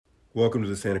Welcome to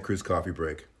the Santa Cruz Coffee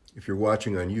Break. If you're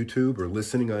watching on YouTube or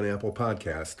listening on Apple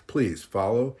Podcast, please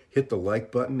follow, hit the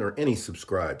like button, or any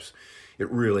subscribes.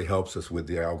 It really helps us with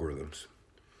the algorithms.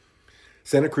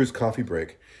 Santa Cruz Coffee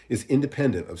Break is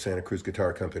independent of Santa Cruz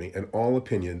Guitar Company, and all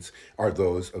opinions are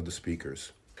those of the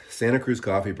speakers. Santa Cruz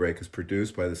Coffee Break is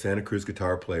produced by the Santa Cruz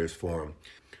Guitar Players Forum.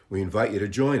 We invite you to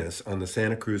join us on the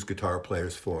Santa Cruz Guitar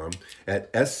Players Forum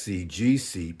at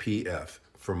SCGCPF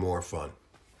for more fun.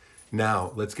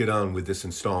 Now, let's get on with this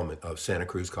installment of Santa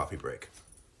Cruz Coffee Break.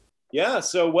 Yeah,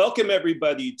 so welcome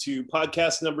everybody to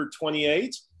podcast number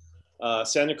 28,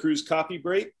 Santa Cruz Coffee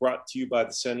Break, brought to you by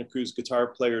the Santa Cruz Guitar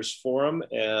Players Forum.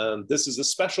 And this is a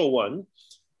special one.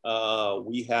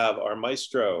 We have our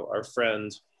maestro, our friend,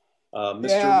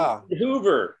 Mr.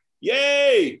 Hoover.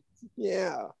 Yay!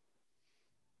 Yeah.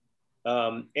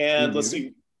 And let's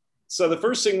see. So the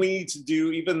first thing we need to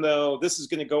do, even though this is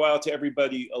going to go out to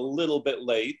everybody a little bit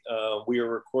late, we are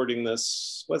recording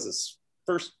this, what's this,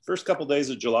 first couple days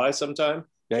of July sometime?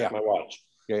 Yeah. Check my watch.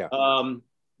 Yeah.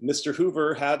 Mr.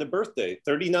 Hoover had a birthday,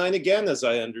 39 again, as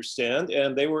I understand,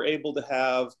 and they were able to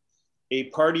have a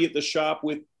party at the shop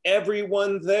with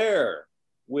everyone there,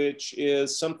 which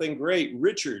is something great.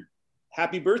 Richard,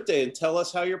 happy birthday, and tell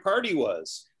us how your party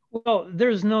was. Well,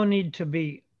 there's no need to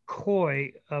be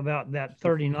coy about that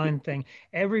 39 thing.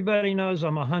 Everybody knows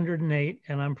I'm 108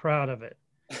 and I'm proud of it.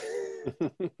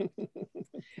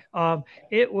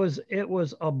 It was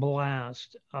a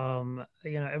blast.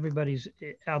 Everybody's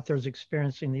out there's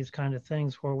experiencing these kind of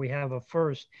things where we have a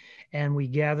first and we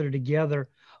gather together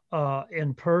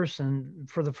in person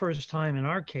for the first time in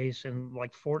our case in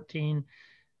like 14,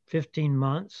 15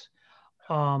 months.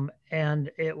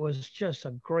 And it was just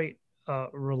a great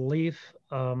relief.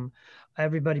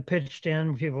 Everybody pitched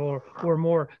in. People were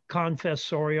more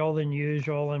confessorial than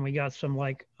usual, and we got some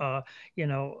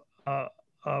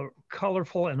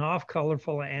colorful and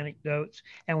off-colorful anecdotes,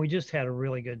 and we just had a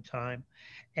really good time,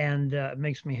 and it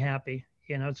makes me happy.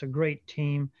 It's a great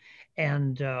team,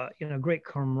 and great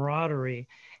camaraderie,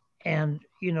 and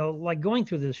like going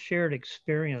through this shared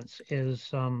experience is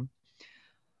the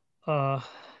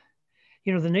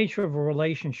nature of a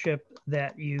relationship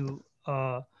that you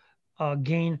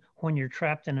gain when you're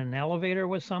trapped in an elevator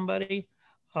with somebody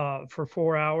for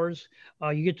 4 hours.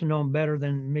 You get to know them better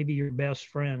than maybe your best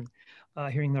friend,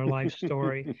 hearing their life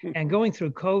story. And going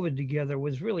through COVID together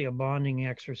was really a bonding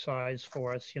exercise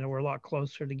for us. We're a lot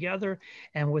closer together.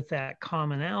 And with that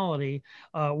commonality,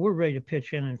 we're ready to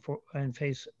pitch in and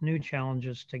face new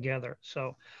challenges together.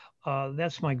 So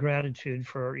that's my gratitude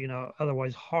for,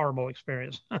 otherwise horrible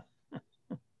experience.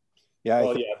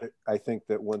 Yeah, I think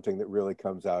that one thing that really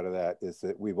comes out of that is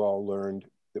that we've all learned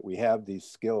that we have these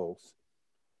skills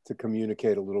to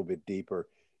communicate a little bit deeper,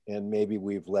 and maybe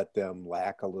we've let them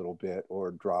lack a little bit or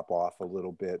drop off a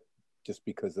little bit just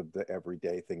because of the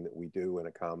everyday thing that we do and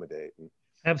accommodate. And,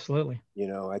 absolutely.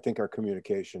 I think our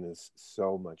communication is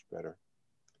so much better.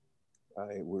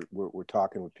 We're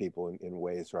talking with people in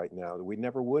ways right now that we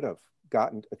never would have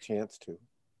gotten a chance to.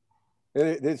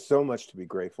 There's so much to be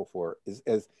grateful for.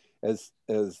 As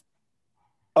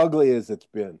ugly as it's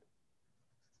been,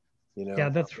 Yeah,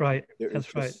 that's right.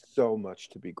 That's right. So much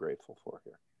to be grateful for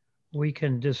here. We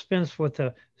can dispense with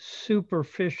the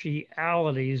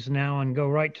superficialities now and go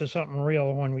right to something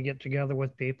real when we get together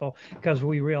with people, because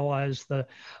we realize the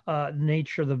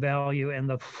nature, the value, and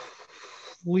the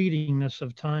fleetingness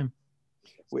of time.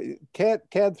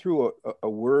 Cad threw a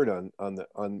word on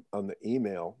the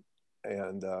email.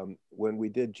 And when we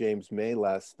did James May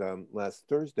last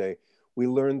Thursday, we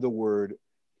learned the word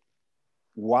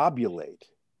wobulate.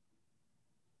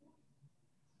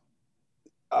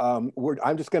 I'm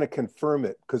just going to confirm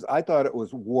it because I thought it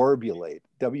was warbulate.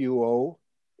 W-O,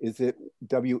 is it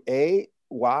W-A,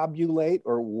 wobulate,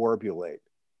 or warbulate?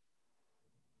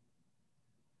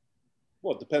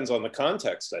 Well, it depends on the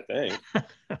context, I think.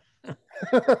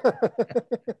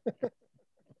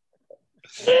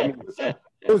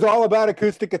 It was all about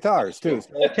acoustic guitars too.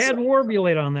 So can't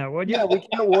warbulate on that, would you? Yeah, we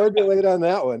can't warbulate on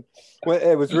that one.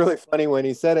 It was really funny when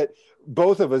he said it.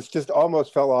 Both of us just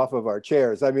almost fell off of our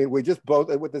chairs. I mean, we just both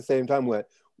at the same time went,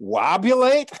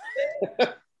 wobulate?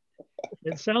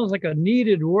 It sounds like a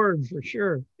needed word for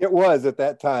sure. It was at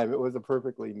that time. It was a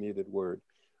perfectly needed word.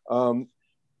 Some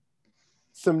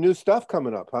new stuff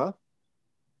coming up, huh?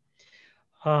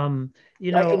 Let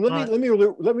me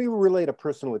relate a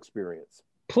personal experience.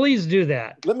 Please do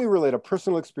that. Let me relate a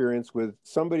personal experience with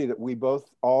somebody that we both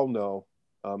all know,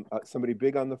 somebody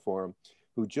big on the forum,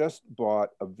 who just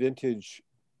bought a vintage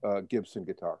Gibson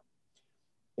guitar,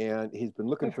 and he's been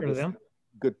looking for this.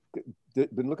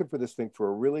 Been looking for this thing for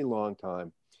a really long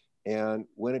time, And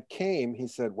when it came, he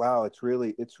said, wow, it's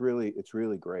really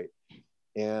great.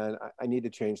 And I need to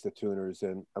change the tuners,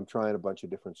 and I'm trying a bunch of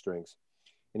different strings.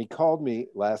 And he called me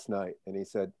last night and he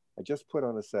said, I just put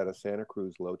on a set of Santa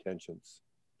Cruz low tensions.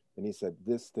 And he said,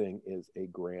 this thing is a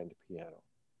grand piano.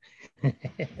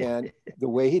 And the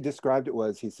way he described it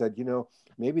was, he said, you know,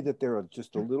 maybe that there are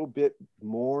just a little bit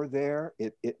more there.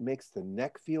 It makes the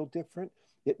neck feel different.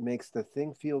 It makes the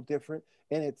thing feel different.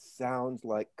 And it sounds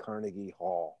like Carnegie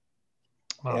Hall.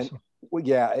 Awesome. And, well,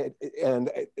 yeah.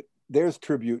 There's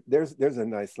tribute. There's a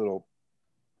nice little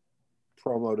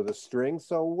promo to the strings.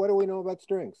 So what do we know about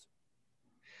strings?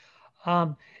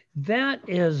 That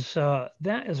is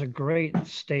a great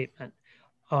statement.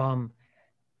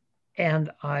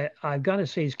 And I've got to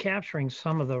say, he's capturing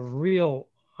some of the real,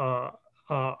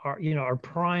 our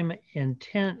prime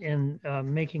intent in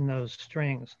making those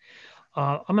strings.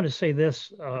 I'm going to say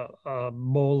this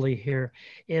boldly here,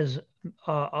 is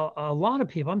a lot of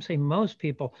people, I'm saying most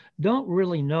people, don't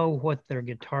really know what their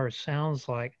guitar sounds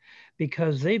like,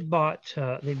 because they've bought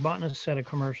a set of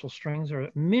commercial strings, or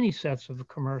many sets of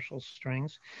commercial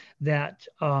strings, that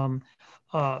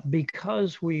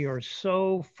because we are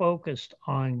so focused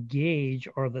on gauge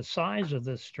or the size of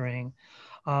the string,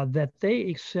 that they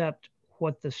accept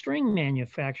what the string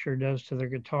manufacturer does to their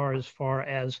guitar as far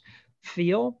as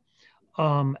feel,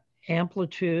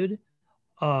 amplitude,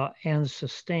 and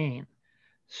sustain.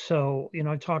 So, you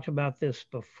know, I talked about this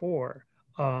before.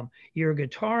 Your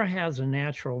guitar has a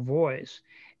natural voice,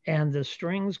 and the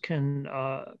strings can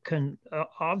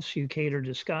obfuscate or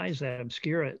disguise that,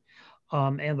 obscure it.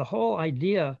 And the whole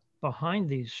idea behind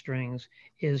these strings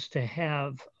is to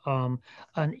have an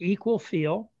equal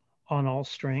feel on all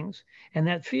strings. And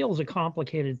that feel is a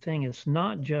complicated thing. It's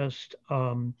not just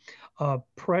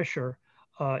pressure,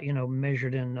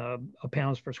 measured in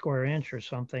pounds per square inch or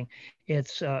something.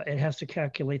 It has to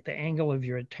calculate the angle of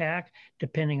your attack,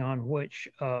 depending on which,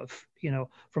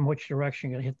 from which direction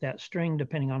you're going to hit that string,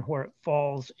 depending on where it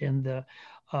falls in the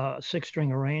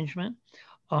 6-string arrangement.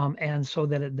 And so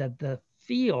that the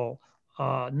feel,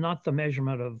 not the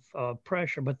measurement of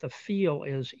pressure, but the feel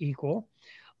is equal,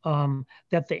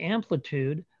 that the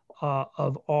amplitude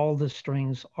of all the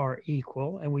strings are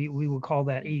equal, and we would call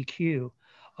that EQ.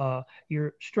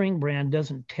 Your string brand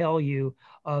doesn't tell you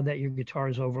that your guitar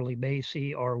is overly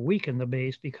bassy or weaken the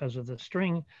bass because of the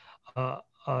string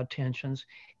tensions.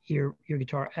 Your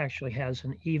guitar actually has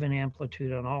an even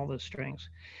amplitude on all the strings.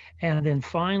 And then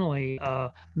finally,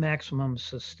 maximum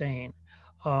sustain.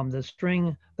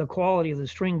 The quality of the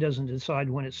string doesn't decide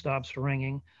when it stops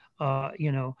ringing,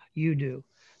 you do.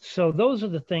 So those are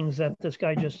the things that this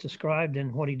guy just described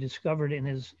and what he discovered in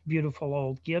his beautiful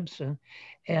old Gibson.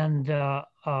 And that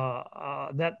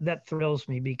thrills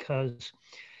me, because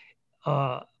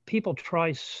people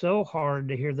try so hard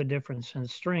to hear the difference in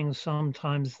strings.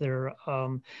 Sometimes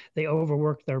they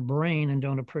overwork their brain and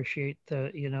don't appreciate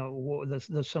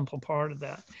the simple part of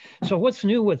that. So what's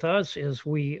new with us is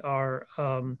we've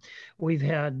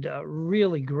had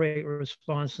really great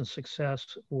response and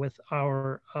success with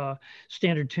our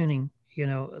standard tuning,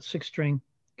 6-string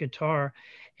guitar.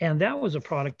 And that was a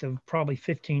product of probably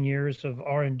 15 years of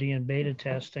R&D and beta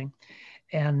testing.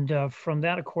 And from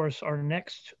that, of course, our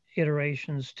next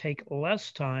iterations take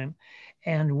less time,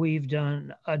 and we've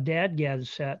done a DADGAD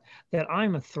set that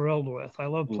I'm thrilled with. I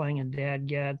love playing in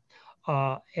DADGAD,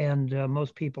 and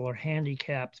most people are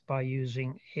handicapped by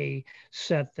using a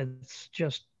set that's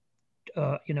just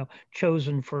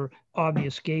chosen for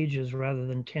obvious gauges rather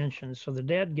than tensions. So the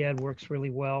DADGAD works really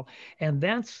well, and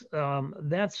that's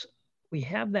we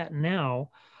have that now,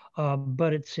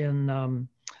 but it's in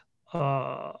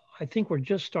I think we're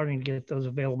just starting to get those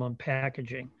available in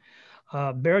packaging.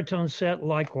 Baritone set,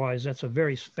 likewise, that's a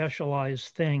very specialized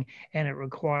thing, and it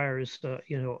requires a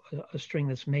string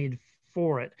that's made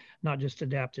for it, not just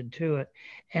adapted to it.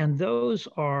 And those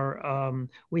are,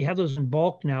 we have those in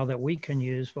bulk now that we can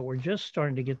use, but we're just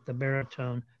starting to get the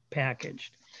baritone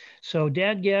packaged. So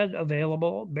DADGAD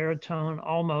available, baritone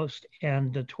almost,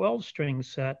 and the 12-string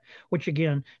set, which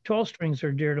again, 12 strings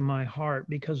are dear to my heart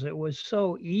because it was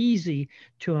so easy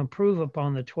to improve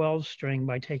upon the 12-string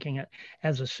by taking it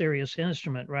as a serious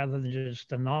instrument rather than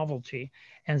just a novelty.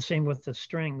 And same with the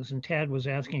strings. And Tad was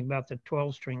asking about the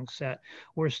 12-string set.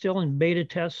 We're still in beta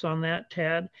tests on that,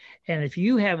 Tad. And if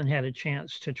you haven't had a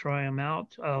chance to try them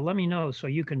out, let me know so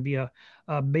you can be a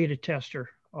beta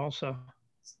tester also.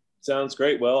 Sounds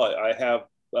great. Well, I have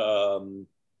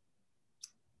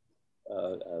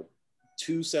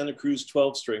 2 Santa Cruz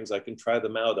 12 strings. I can try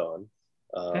them out on.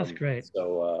 That's great.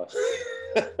 So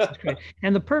That's great.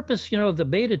 And the purpose, of the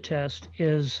beta test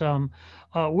is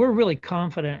we're really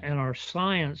confident in our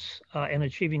science in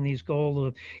achieving these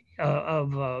goals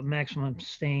of maximum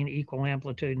sustain, equal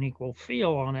amplitude, and equal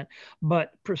feel on it.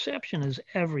 But perception is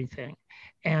everything.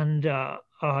 And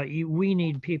we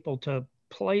need people to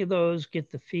play those, get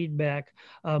the feedback,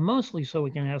 mostly so we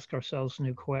can ask ourselves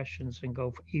new questions and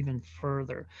go even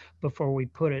further before we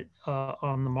put it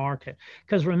on the market.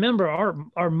 Because remember,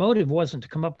 our motive wasn't to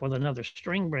come up with another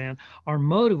string brand. Our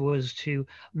motive was to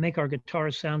make our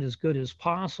guitars sound as good as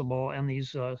possible, and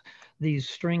these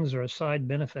strings are a side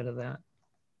benefit of that.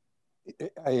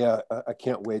 I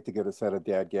can't wait to get a set of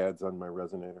DADGADs on my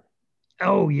resonator.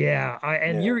 Oh yeah,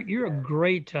 you're a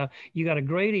great. You got a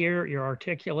great ear. You're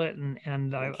articulate,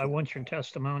 and I want your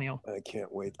testimonial. I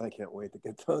can't wait. I can't wait to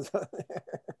get those on there.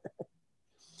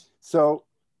 So,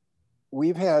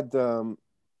 we've had a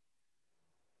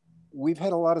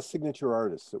lot of signature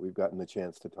artists that we've gotten the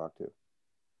chance to talk to,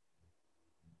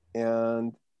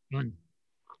 and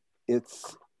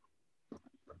it's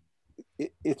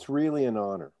really an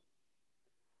honor.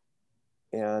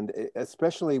 And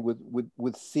especially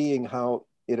with seeing how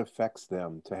it affects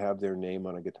them to have their name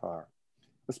on a guitar,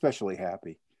 especially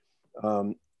Happy.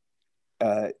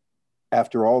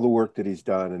 After all the work that he's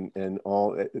done and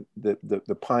all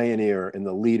the pioneer and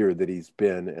the leader that he's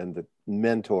been and the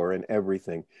mentor and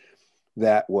everything,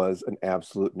 that was an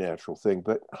absolute natural thing.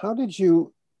 But how did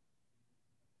you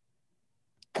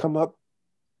come up?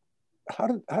 How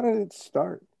did it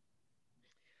start?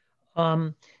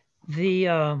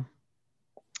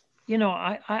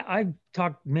 I've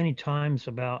talked many times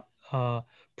about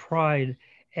pride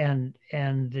and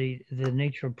the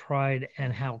nature of pride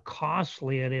and how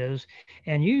costly it is,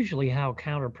 and usually how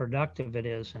counterproductive it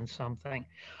is in something.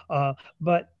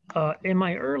 But in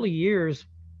my early years,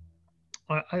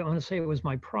 I want to say it was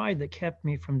my pride that kept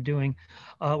me from doing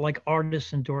like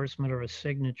artist endorsement or a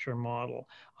signature model.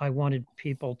 I wanted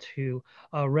people to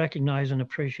recognize and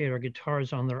appreciate our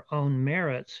guitars on their own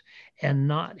merits and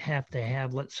not have to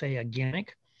have, let's say, a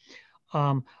gimmick.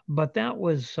 But that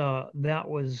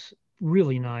was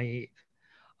really naive.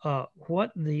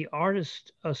 What the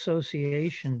Artist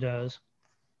Association does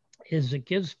is it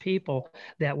gives people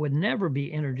that would never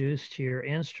be introduced to your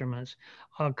instruments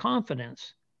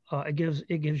confidence. It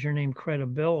gives your name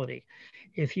credibility.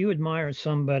 If you admire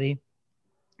somebody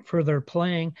for their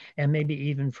playing and maybe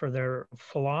even for their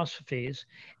philosophies,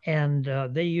 and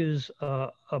they use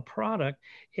a product,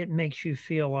 it makes you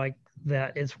feel like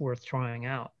that it's worth trying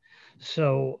out.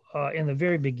 So in the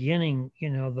very beginning,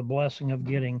 the blessing of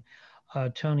getting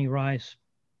Tony Rice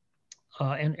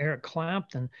and Eric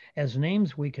Clapton as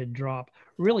names we could drop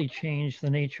really changed the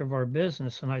nature of our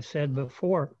business. And I said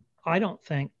before, I don't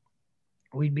think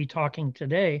we'd be talking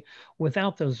today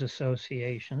without those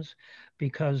associations,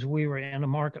 because we were in a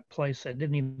marketplace that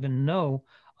didn't even know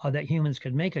that humans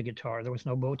could make a guitar. There was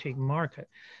no boutique market.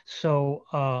 So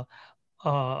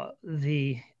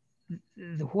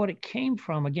what it came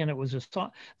from, again, it was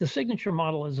the signature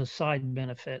model is a side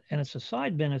benefit, and it's a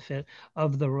side benefit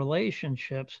of the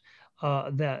relationships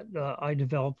that I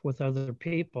developed with other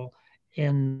people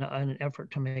in an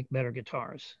effort to make better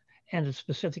guitars, and to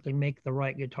specifically make the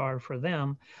right guitar for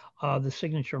them. The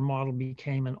signature model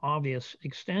became an obvious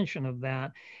extension of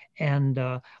that. And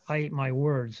I eat my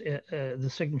words, the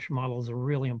signature model is a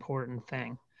really important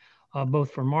thing,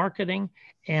 both for marketing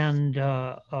and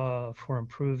for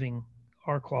improving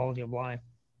our quality of life.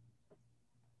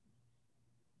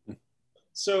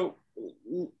 So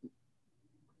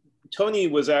Tony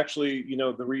was actually,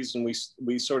 the reason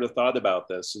we sort of thought about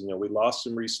this. We lost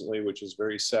him recently, which is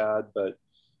very sad, but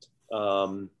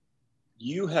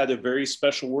you had a very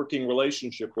special working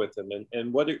relationship with him.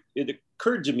 And what it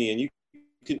occurred to me, and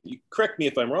you correct me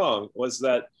if I'm wrong, was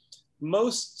that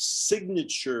most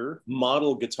signature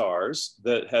model guitars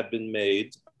that have been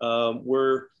made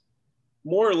were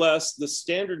more or less the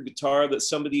standard guitar that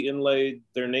somebody inlaid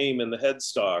their name in the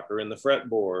headstock or in the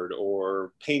fretboard,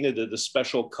 or painted it a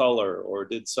special color, or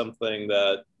did something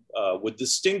that would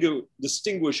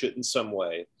distinguish it in some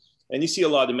way. And you see a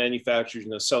lot of manufacturers,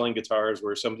 selling guitars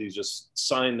where somebody's just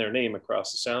signed their name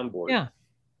across the soundboard. Yeah.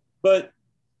 But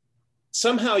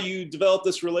somehow you developed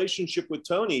this relationship with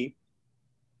Tony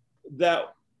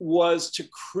that was to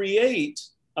create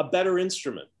a better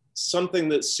instrument, something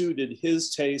that suited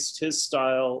his taste, his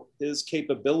style, his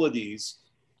capabilities,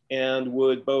 and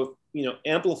would both,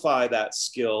 amplify that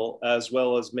skill as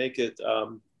well as make it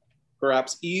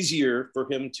perhaps easier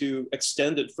for him to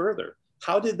extend it further.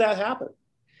 How did that happen?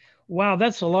 Wow,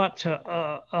 that's a lot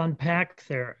to unpack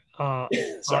there.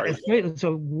 Sorry. It's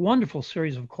a wonderful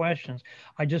series of questions.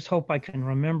 I just hope I can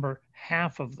remember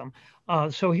half of them.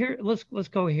 So here, let's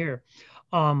go here.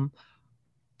 I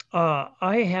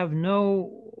have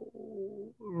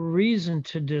no reason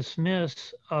to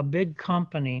dismiss a big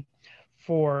company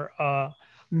for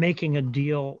making a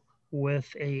deal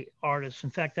with a artist. In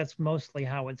fact, that's mostly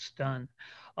how it's done.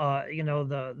 You know,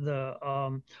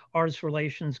 the artist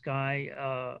relations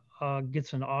guy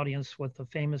gets an audience with a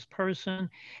famous person,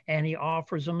 and he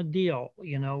offers them a deal.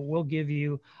 You know, we'll give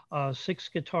you 6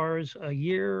 guitars a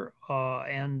year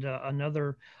and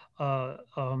another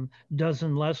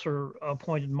dozen lesser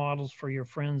appointed models for your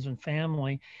friends and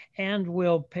family, and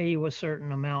we'll pay you a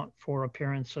certain amount for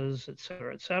appearances, et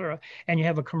cetera, et cetera. And you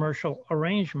have a commercial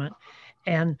arrangement.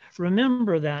 And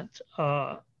remember that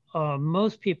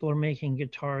most people are making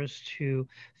guitars to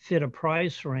fit a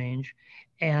price range.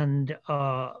 And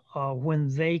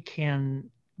when they can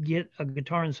get a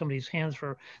guitar in somebody's hands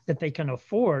for that they can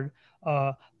afford,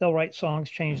 they'll write songs,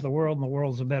 change the world, and the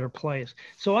world's a better place.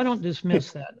 So I don't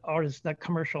dismiss that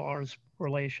commercial artist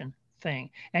relation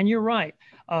thing. And you're right.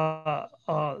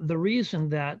 The reason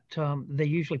that they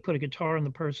usually put a guitar in the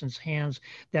person's hands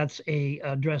that's a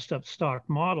dressed up stock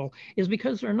model is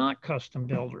because they're not custom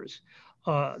builders.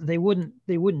 They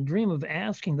wouldn't dream of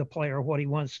asking the player what he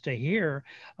wants to hear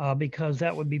because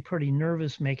that would be pretty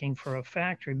nervous making for a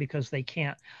factory, because they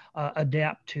can't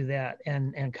adapt to that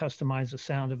and customize the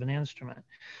sound of an instrument.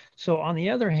 So on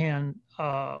the other hand,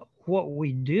 what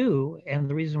we do, and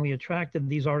the reason we attracted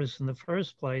these artists in the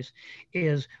first place,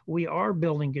 is we are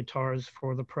building guitars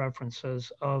for the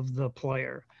preferences of the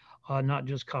player, not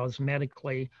just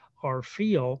cosmetically or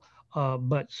feel,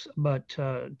 but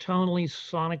tonally,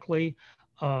 sonically,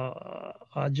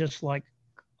 just like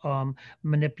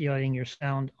manipulating your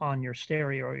sound on your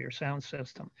stereo or your sound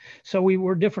system. So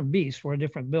we're different beasts. We're a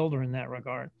different builder in that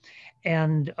regard.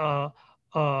 And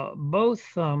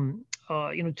both,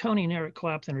 you know, Tony and Eric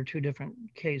Clapton are 2 different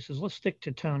cases. Let's stick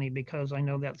to Tony because I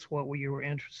know that's what you were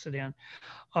interested in.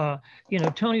 You know,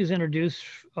 Tony was introduced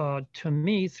to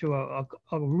me through a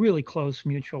really close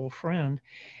mutual friend.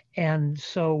 And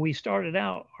so we started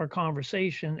out our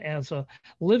conversation as a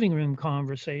living room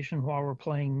conversation while we're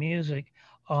playing music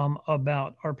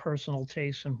about our personal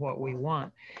tastes and what we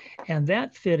want. And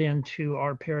that fit into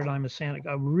our paradigm of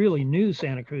a really new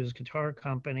Santa Cruz Guitar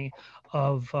Company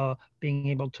of being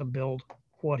able to build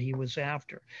what he was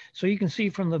after. So you can see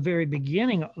from the very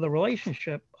beginning, the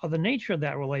relationship, the nature of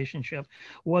that relationship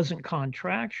wasn't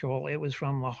contractual. It was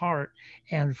from the heart.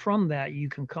 And from that, you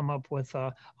can come up with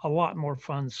a lot more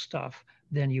fun stuff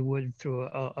than you would through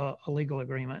a legal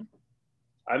agreement.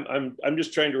 I'm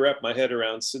just trying to wrap my head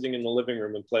around sitting in the living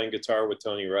room and playing guitar with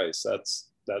Tony Rice. That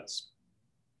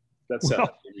sounds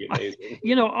pretty amazing.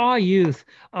 You know, our youth,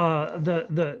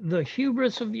 the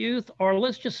hubris of youth, or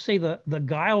let's just say the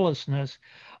guilelessness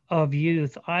of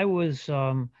youth. I was,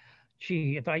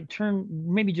 if I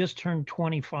just turned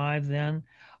 25 then,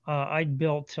 I'd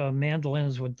built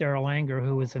mandolins with Darrell Anger,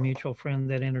 who was a mutual friend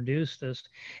that introduced us.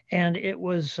 And it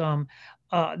was,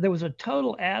 there was a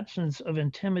total absence of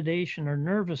intimidation or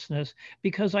nervousness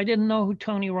because I didn't know who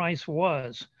Tony Rice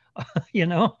was. You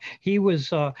know, he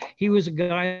was a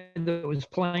guy that was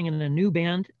playing in a new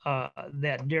band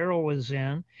that Darrell was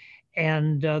in,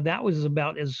 and that was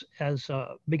about as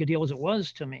big a deal as it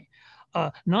was to me.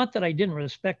 Not that I didn't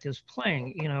respect his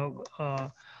playing, you know.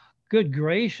 Good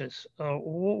gracious,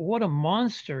 what a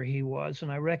monster he was, and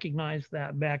I recognized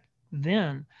that back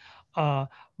then.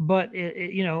 But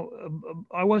you know,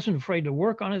 I wasn't afraid to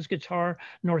work on his guitar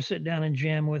nor sit down and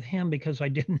jam with him because I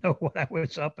didn't know what I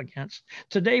was up against.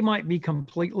 Today might be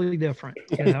completely different,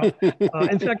 you know.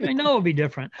 In fact, I know it'll be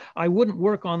different. I wouldn't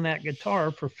work on that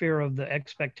guitar for fear of the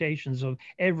expectations of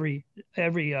every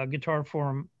guitar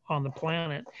form on the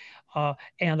planet.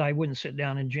 And I wouldn't sit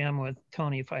down and jam with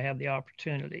Tony if I had the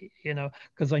opportunity, you know,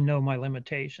 because I know my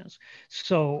limitations.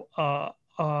 So,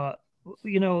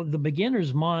 you know, the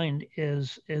beginner's mind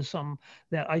is something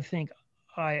that I think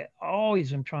I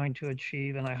always am trying to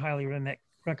achieve, and I highly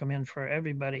recommend for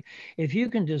everybody. If you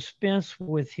can dispense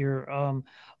with your own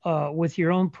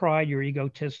pride, your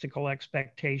egotistical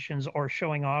expectations, or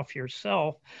showing off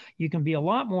yourself, you can be a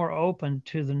lot more open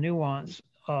to the nuance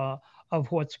of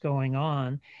what's going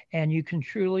on, and you can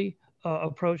truly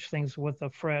approach things with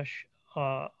a fresh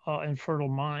and fertile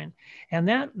mind. And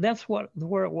that's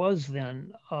where it was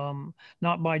then,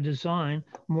 not by design,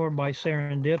 more by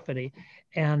serendipity.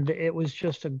 And it was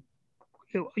just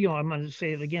you know, I'm going to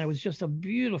say it again, it was just a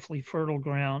beautifully fertile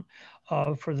ground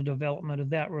for the development of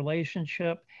that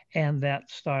relationship and that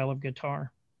style of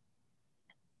guitar.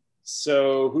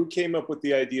 So who came up with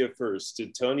the idea first?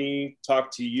 Did Tony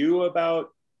talk to you about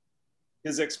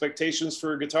his expectations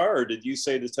for a guitar, or did you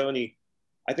say to Tony,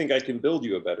 I think I can build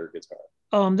you a better guitar?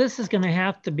 This is going to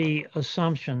have to be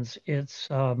assumptions. It's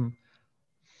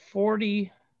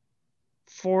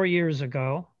 44 years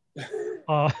ago.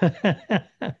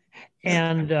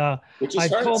 And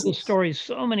I've told the story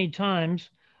so many times,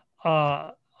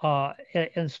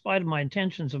 in spite of my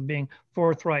intentions of being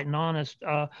forthright and honest.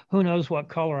 Who knows what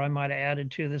color I might have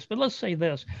added to this, but let's say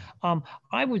this.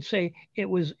 I would say it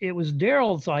was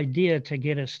Daryl's idea to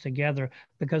get us together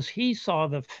because he saw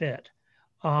the fit.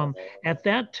 At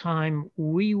that time,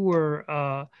 we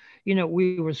were,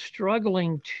 we were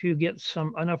struggling to get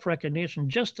enough recognition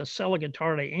just to sell a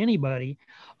guitar to anybody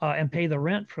and pay the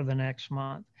rent for the next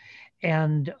month.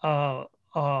 And my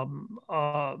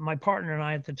partner and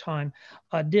I at the time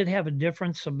did have a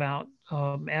difference about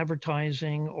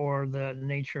advertising or the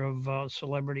nature of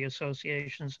celebrity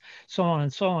associations, so on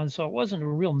and so on. So it wasn't a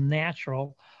real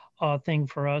natural thing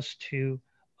for us to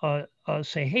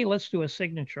say, hey, let's do a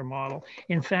signature model.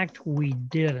 In fact, we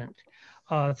didn't.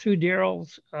 Through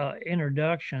Daryl's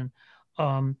introduction,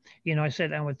 I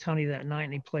sat down with Tony that night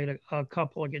and he played a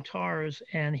couple of guitars,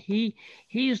 and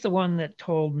he's the one that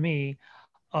told me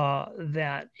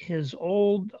that his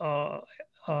old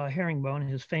herringbone,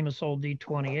 his famous old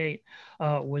D28,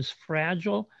 was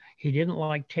fragile. He didn't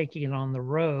like taking it on the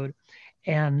road,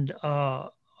 and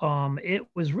it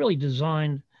was really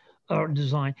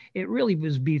it really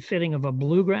was befitting of a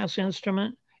bluegrass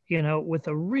instrument, with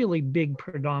a really big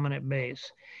predominant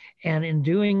bass. And in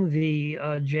doing the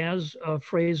jazz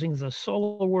phrasing, the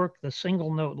solo work, the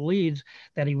single note leads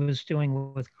that he was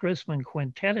doing with Chrisman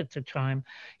Quintet at the time,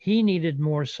 he needed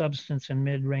more substance in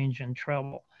mid-range and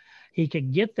treble. He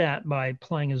could get that by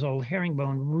playing his old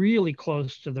herringbone really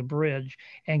close to the bridge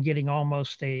and getting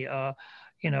almost a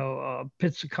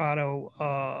pizzicato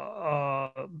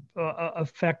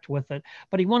effect with it.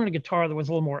 But he wanted a guitar that was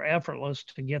a little more effortless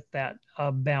to get that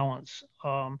balance.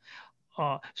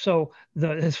 So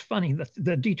it's funny,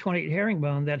 the D28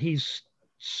 herringbone that he's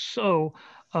so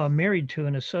married to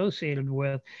and associated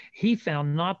with, he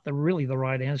found not really the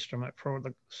right instrument for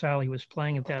the style he was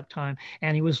playing at that time.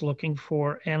 And he was looking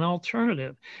for an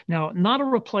alternative. Now, not a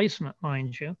replacement,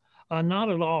 mind you, not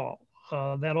at all.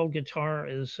 That old guitar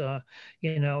is,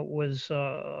 was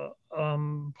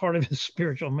part of his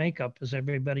spiritual makeup, as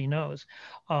everybody knows.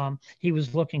 He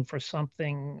was looking for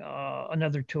something,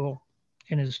 another tool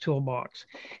in his toolbox.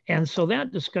 And so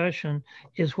that discussion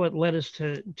is what led us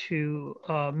to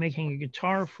making a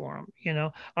guitar for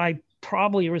him. I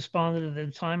probably responded at the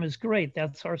time as great.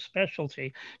 That's our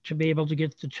specialty, to be able to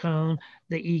get the tone,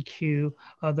 the EQ,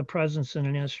 the presence in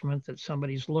an instrument that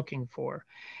somebody's looking for.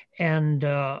 And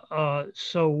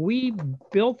so we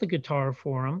built the guitar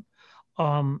for him,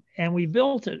 and we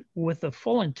built it with the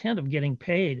full intent of getting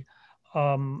paid.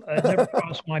 It never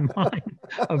crossed my mind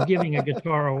of giving a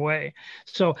guitar away.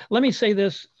 So let me say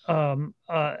this, again,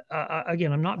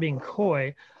 I'm not being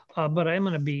coy, but I'm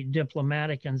going to be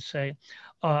diplomatic and say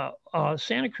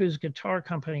Santa Cruz Guitar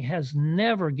Company has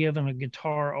never given a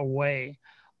guitar away.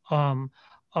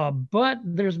 But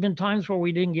there's been times where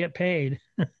we didn't get paid,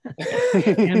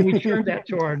 and we turned that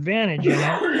to our advantage,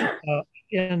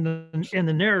 in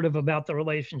the narrative about the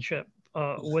relationship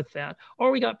with that,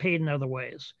 or we got paid in other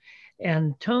ways.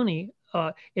 And Tony,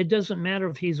 it doesn't matter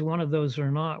if he's one of those or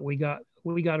not. We got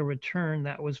a return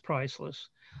that was priceless,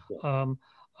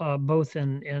 both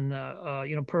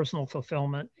in personal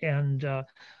fulfillment and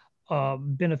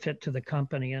benefit to the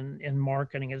company and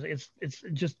marketing. It's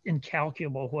just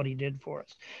incalculable what he did for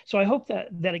us. So I hope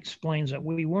that explains it.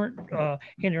 We weren't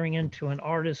entering into an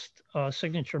artist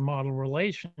signature model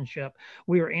relationship.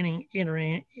 We were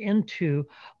entering into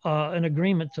an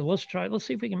agreement to let's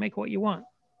see if we can make what you want.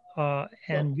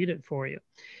 And get it for you.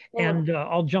 And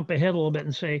I'll jump ahead a little bit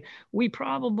and say,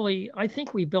 I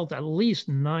think we built at least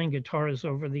 9 guitars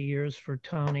over the years for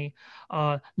Tony,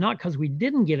 not because we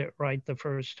didn't get it right the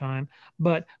first time,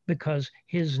 but because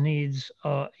his needs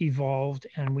evolved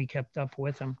and we kept up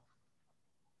with him.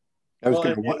 I was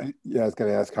going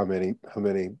to ask how many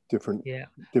different. Yeah,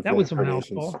 that was a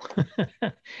mouthful.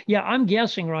 Yeah, I'm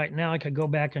guessing right now. I could go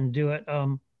back and do it.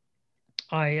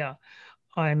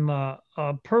 I'm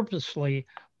purposely,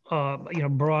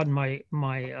 broaden my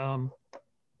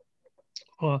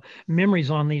memories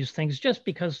on these things, just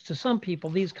because to some people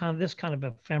this kind of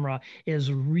ephemera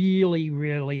is really,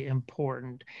 really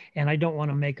important, and I don't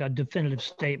want to make a definitive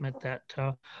statement that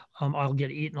I'll get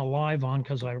eaten alive on,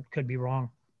 because I could be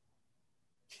wrong.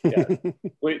 Yeah,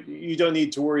 you don't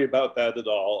need to worry about that at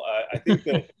all. I think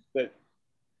that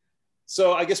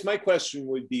So I guess my question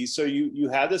would be, so you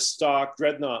had a stock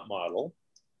Dreadnought model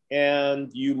and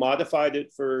you modified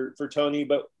it for Tony,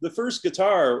 but the first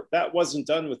guitar, that wasn't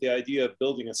done with the idea of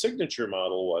building a signature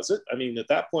model, was it? I mean, at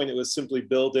that point, it was simply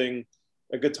building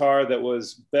a guitar that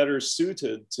was better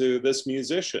suited to this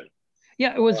musician.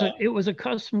 Yeah, it was a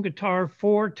custom guitar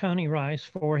for Tony Rice,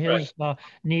 for his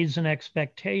needs and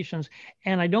expectations.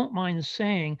 And I don't mind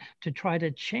saying, to try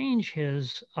to change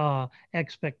his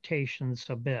expectations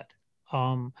a bit.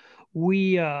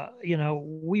 We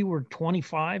were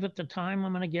 25 at the time,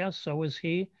 I'm going to guess. So was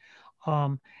he.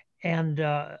 And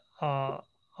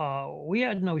we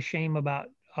had no shame about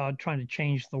trying to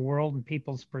change the world and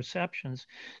people's perceptions.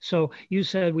 So you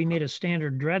said we made a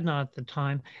standard Dreadnought at the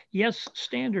time. Yes,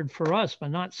 standard for us,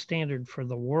 but not standard for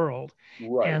the world.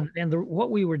 Right.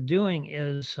 What we were doing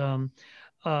is,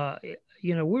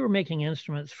 we were making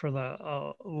instruments for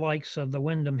the likes of the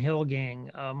Windham Hill Gang,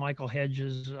 Michael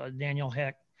Hedges, Daniel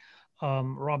Heck,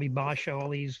 Robbie Basho, all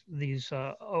these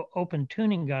open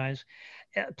tuning guys,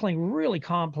 playing really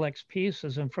complex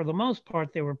pieces. And for the most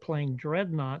part, they were playing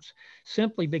Dreadnoughts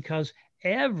simply because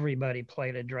everybody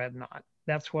played a Dreadnought.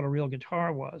 That's what a real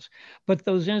guitar was. But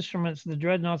those instruments, the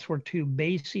Dreadnoughts, were too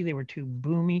bassy. They were too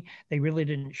boomy. They really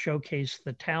didn't showcase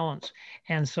the talents.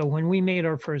 And so when we made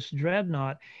our first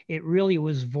Dreadnought, it really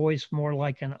was voiced more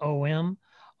like an OM,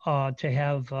 to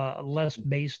have less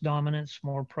bass dominance,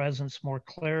 more presence, more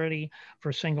clarity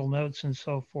for single notes and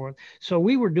so forth. So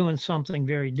we were doing something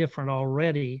very different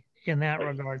already in that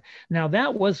regard. Now,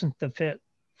 that wasn't the fit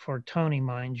for Tony,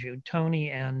 mind you. Tony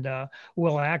and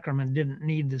Will Ackerman didn't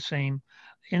need the same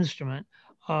instrument.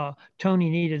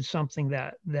 Tony needed something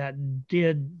that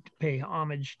did pay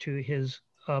homage to his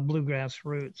bluegrass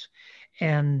roots.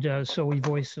 And so we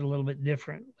voiced it a little bit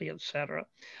differently, etc.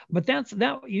 But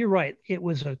you're right. It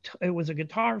was a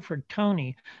guitar for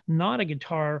Tony, not a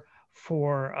guitar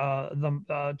for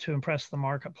to impress the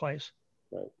marketplace.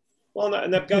 Right. Well,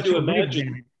 and I've got to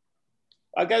imagine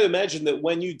that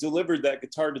when you delivered that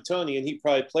guitar to Tony and he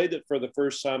probably played it for the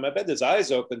first time, I bet his eyes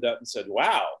opened up and said,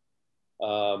 "Wow,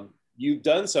 you've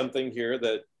done something here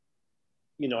that,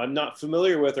 I'm not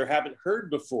familiar with or haven't heard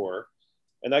before."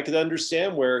 And I could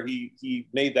understand where he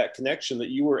made that connection, that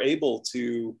you were able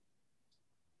to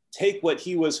take what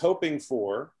he was hoping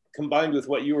for, combined with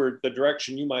the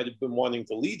direction you might have been wanting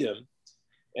to lead him,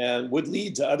 and would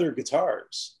lead to other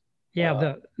guitars.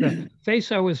 Yeah, the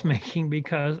face I was making,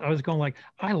 because I was going like,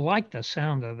 I like the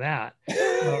sound of that.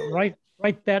 Write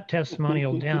that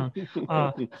testimonial down.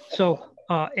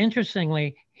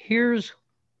 Interestingly, here's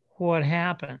what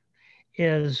happened.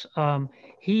 Is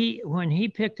when he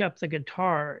picked up the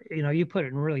guitar, you put it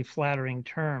in really flattering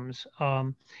terms.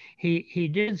 He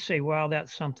did say, "Wow,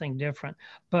 that's something different,"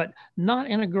 but not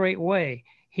in a great way.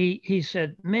 He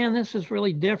said, "Man, this is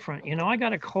really different. I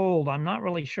got a cold. I'm not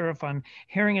really sure if I'm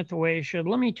hearing it the way I should.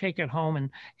 Let me take it home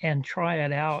and try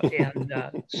it out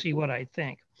and see what I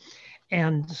think."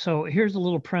 And so here's a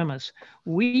little premise.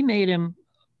 We made him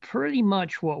pretty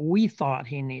much what we thought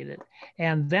he needed.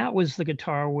 And that was the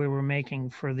guitar we were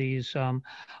making for these,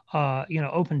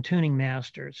 open tuning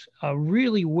masters. A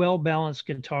really well-balanced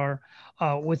guitar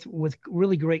with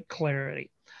really great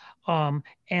clarity. And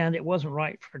it wasn't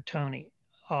right for Tony.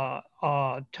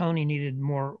 Tony needed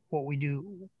more what we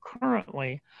do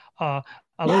currently, a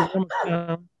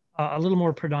little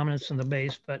more predominance in the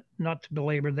bass, but not to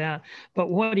belabor that. But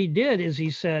what he did is he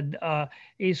said,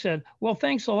 "Well,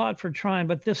 thanks a lot for trying,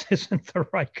 but this isn't the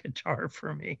right guitar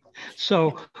for me."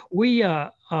 So we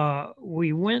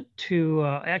went to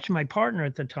actually my partner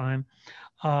at the time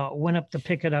went up to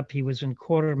pick it up. He was in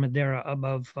Corte Madera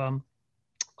above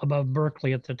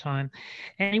Berkeley at the time,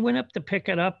 and he went up to pick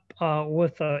it up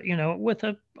with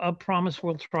a promise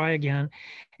we'll try again.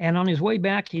 And on his way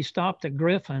back, he stopped at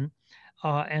Griffin.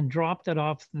 And dropped it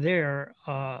off there.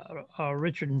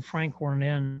 Richard and Frank weren't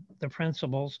in, the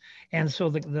principals. And so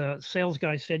the sales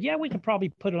guy said, "Yeah, we could probably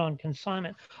put it on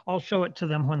consignment. I'll show it to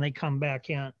them when they come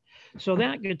back in." So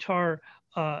that guitar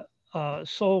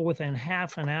sold within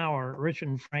half an hour. Richard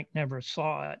and Frank never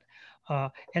saw it.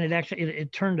 And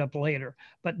it turned up later.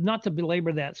 But not to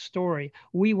belabor that story,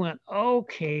 we went,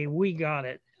 okay, we got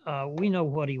it. We know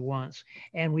what he wants.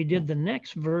 And we did the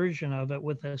next version of it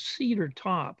with a cedar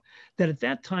top that at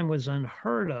that time was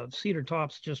unheard of. Cedar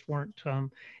tops just weren't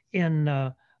in,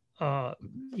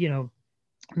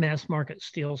 mass market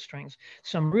steel strings.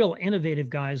 Some real innovative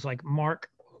guys like Mark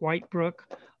Whitebrook,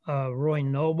 Roy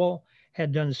Noble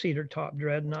had done cedar top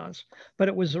Dreadnoughts. But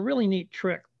it was a really neat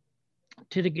trick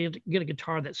to get a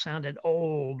guitar that sounded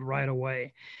old right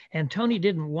away. And Tony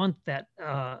didn't want that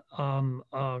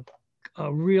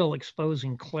real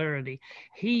exposing clarity.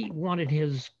 He wanted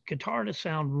his guitar to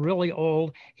sound really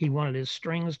old. He wanted his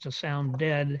strings to sound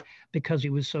dead because he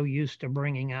was so used to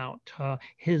bringing out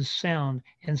his sound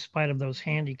in spite of those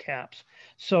handicaps.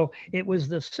 So it was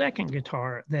the second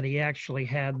guitar that he actually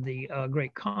had the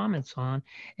great comments on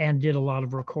and did a lot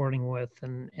of recording with.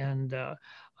 And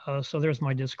so there's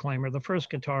my disclaimer. The first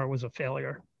guitar was a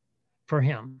failure for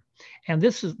him. And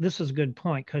this is a good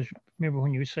point, because remember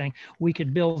when you were saying we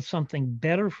could build something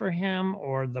better for him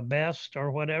or the best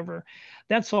or whatever,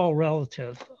 that's all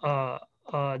relative.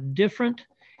 Different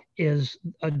is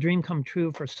a dream come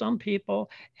true for some people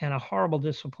and a horrible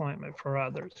disappointment for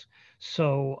others.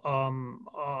 So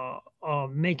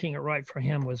making it right for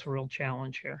him was a real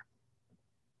challenge here.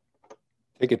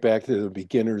 Take it back to the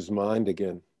beginner's mind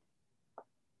again,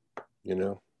 you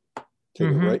know.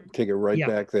 Take it right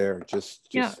back there.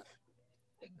 Just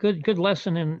good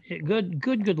lesson in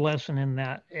good lesson in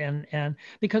that. And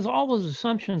because all those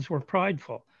assumptions were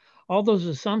prideful. All those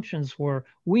assumptions were,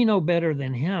 we know better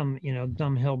than him, you know,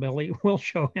 dumb hillbilly, we'll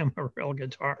show him a real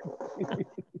guitar.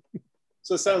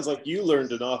 So it sounds like you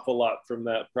learned an awful lot from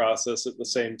that process at the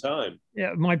same time.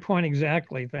 Yeah, my point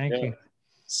exactly. Thank you.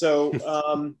 So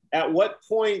at what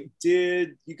point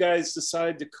did you guys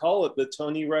decide to call it the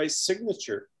Tony Rice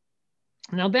Signature?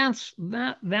 Now that's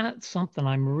something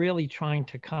I'm really trying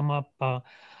to come up,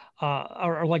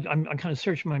 or like I'm kind of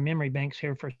searching my memory banks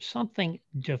here for something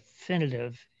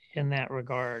definitive in that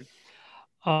regard.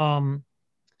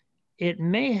 It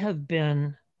may have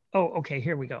been, okay,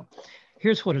 here we go.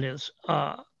 Here's what it is.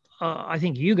 I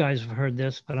think you guys have heard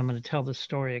this, but I'm going to tell the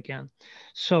story again.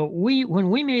 So when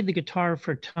we made the guitar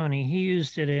for Tony, he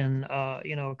used it in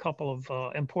a couple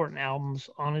of important albums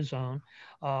on his own,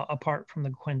 apart from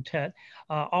the quintet.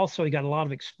 Also, he got a lot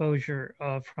of exposure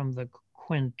from the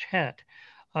quintet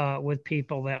with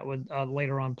people that would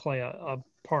later on play a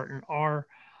part in our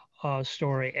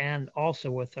story, and also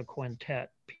with the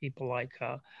quintet, people like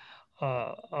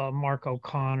Mark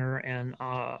O'Connor and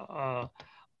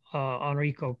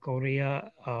Enrico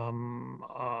Correa,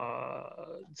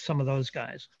 some of those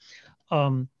guys.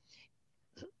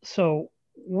 So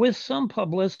with some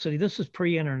publicity, this is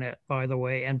pre-internet, by the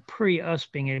way, and pre-us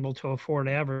being able to afford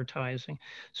advertising.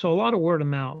 So a lot of word of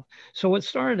mouth. So what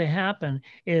started to happen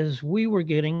is we were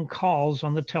getting calls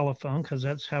on the telephone, because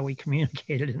that's how we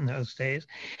communicated in those days.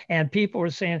 And people were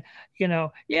saying,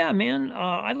 yeah, man,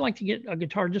 I'd like to get a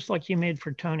guitar just like you made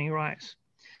for Tony Rice.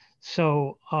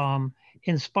 So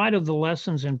in spite of the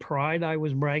lessons in pride I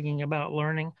was bragging about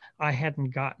learning, I hadn't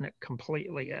gotten it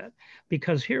completely yet.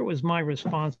 Because here was my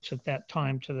response at that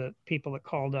time to the people that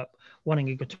called up wanting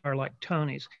a guitar like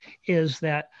Tony's, is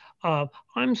that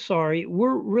I'm sorry,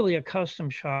 we're really a custom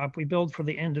shop. We build for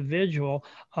the individual.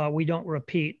 We don't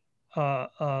repeat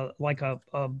like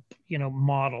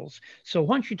models. So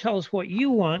why don't you tell us what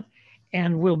you want,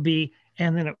 and we'll be,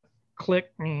 and then it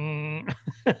click, they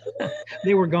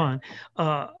were gone.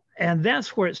 And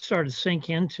that's where it started to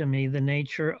sink into me, the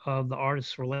nature of the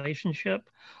artist's relationship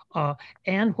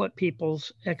and what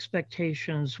people's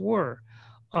expectations were.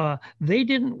 They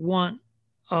didn't want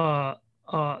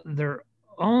their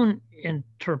own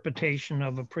interpretation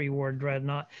of a pre-war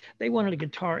dreadnought. They wanted a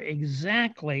guitar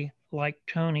exactly like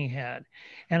Tony had.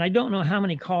 And I don't know how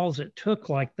many calls it took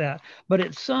like that, but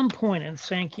at some point it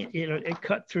sank, it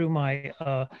cut through my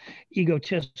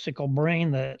egotistical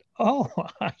brain that, oh,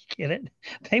 I get it.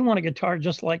 They want a guitar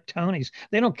just like Tony's.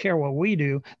 They don't care what we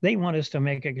do. They want us to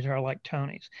make a guitar like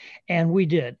Tony's. And we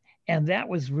did. And that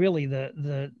was really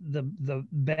the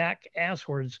back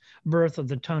asswards birth of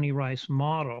the Tony Rice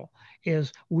model,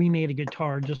 is we made a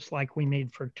guitar just like we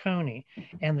made for Tony.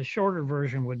 And the shorter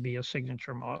version would be a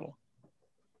signature model.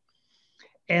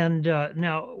 And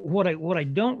now what I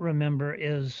don't remember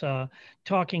is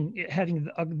having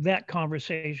that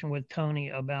conversation with Tony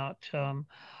about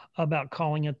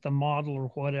calling it the model or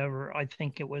whatever. I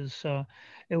think it was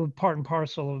part and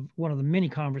parcel of one of the many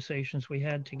conversations we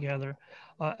had together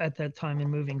at that time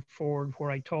and moving forward,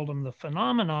 where I told him the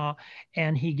phenomena,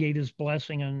 and he gave his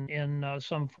blessing in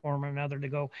some form or another to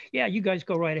go, yeah, you guys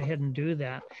go right ahead and do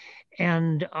that.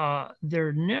 And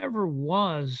there never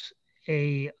was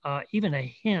even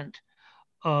a hint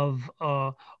of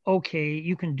okay,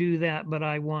 you can do that, but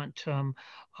I want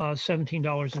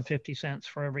 $17.50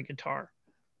 for every guitar.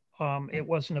 It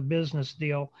wasn't a business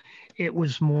deal. It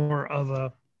was more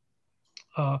of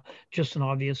just an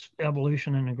obvious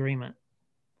evolution and agreement.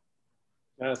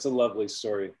 That's a lovely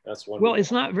story. That's wonderful. Well,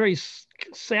 it's not very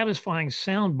satisfying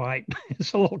soundbite.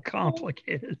 It's a little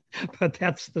complicated, but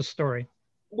that's the story.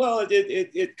 Well, it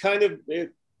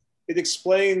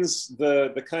explains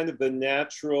the kind of the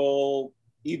natural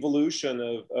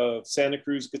evolution of Santa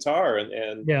Cruz Guitar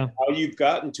and how you've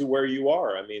gotten to where you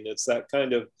are. I mean, it's that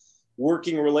kind of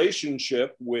working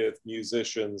relationship with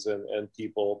musicians and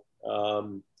people,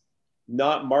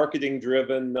 not marketing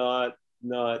driven, not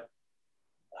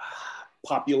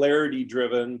popularity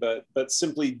driven, but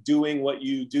simply doing what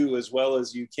you do as well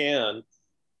as you can,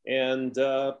 and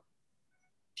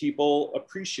people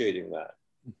appreciating that.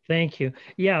 Thank you.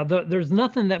 Yeah, there's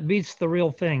nothing that beats the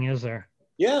real thing, is there?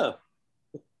 Yeah.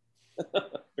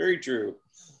 Very true.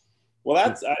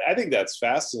 Well, I think that's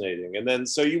fascinating. And then,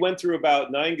 so you went through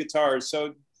about 9 guitars.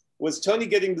 So was Tony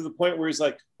getting to the point where he's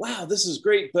like, wow, this is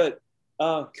great, but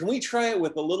can we try it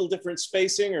with a little different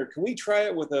spacing, or can we try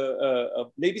it with a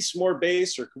maybe some more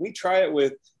bass, or can we try it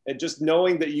with, and just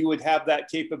knowing that you would have that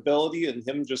capability, and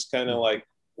him just kind of like,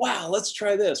 wow, let's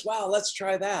try this. Wow, let's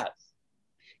try that.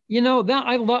 You know, that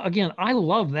I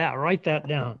love that. Write that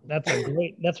down.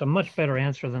 That's a much better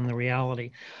answer than the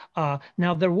reality.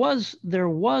 Now there was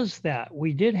that.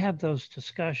 We did have those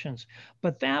discussions,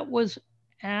 but that was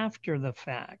after the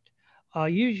fact.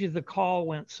 Usually the call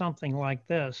went something like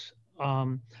this.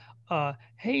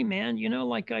 Hey man, you know,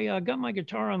 like I got my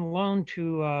guitar on loan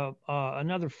to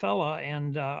another fella,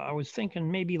 and I was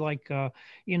thinking maybe like,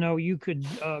 you know, you could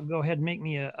go ahead and make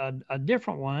me a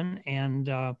different one, and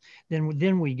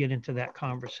then we get into that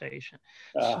conversation.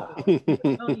 So,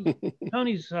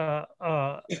 Tony's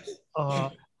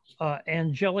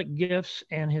angelic gifts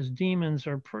and his demons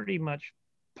are pretty much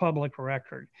public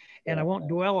record, and I won't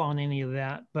dwell on any of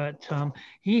that, but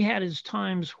he had his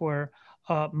times where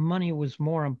money was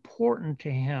more important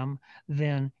to him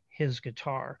than his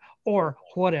guitar, or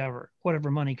whatever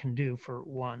money can do for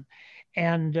one.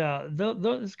 And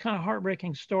those kind of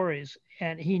heartbreaking stories.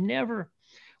 And he never,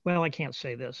 well, I can't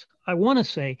say this. I want to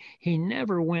say he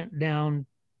never went downtown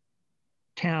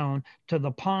to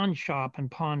the pawn shop and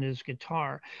pawned his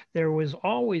guitar. There was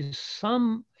always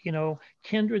some, you know,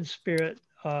 kindred spirit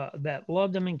that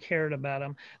loved him and cared about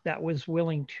him, that was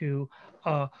willing to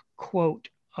quote,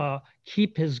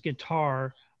 keep his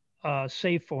guitar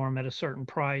safe for him at a certain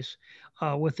price,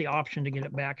 with the option to get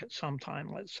it back at some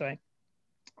time, let's say.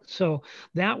 So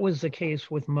that was the case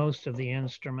with most of the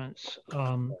instruments,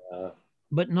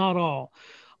 but not all.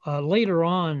 Later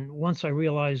on, once I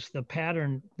realized the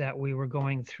pattern that we were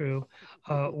going through,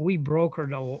 we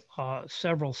brokered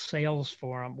several sales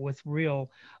for him with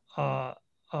real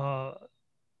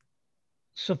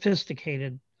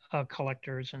sophisticated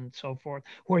collectors and so forth,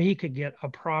 where he could get a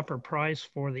proper price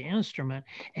for the instrument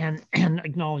and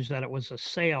acknowledge that it was a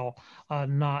sale,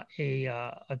 not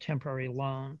a temporary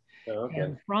loan. Okay.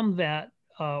 And from that,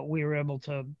 we were able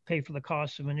to pay for the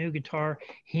cost of a new guitar.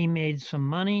 He made some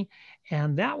money,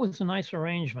 and that was a nice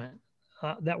arrangement.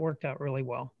 That worked out really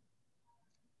well.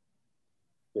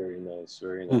 Very nice,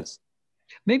 very nice.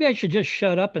 Maybe I should just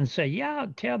shut up and say, yeah,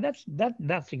 Ted,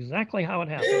 that's exactly how it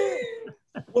happened.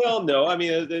 Well, no, I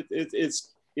mean, it's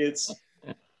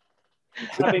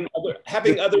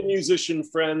having other musician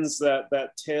friends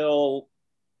that tale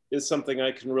is something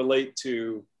I can relate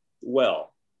to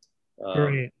well.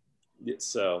 Great.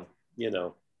 So, you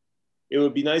know, it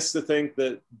would be nice to think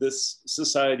that this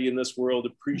society and this world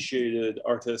appreciated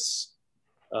artists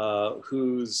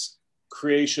whose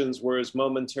creations were as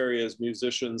momentary as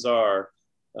musicians are,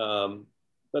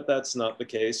 but that's not the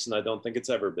case, and I don't think it's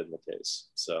ever been the case.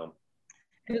 So.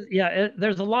 Yeah,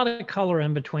 there's a lot of color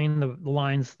in between the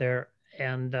lines there,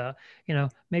 and you know,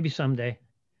 maybe someday.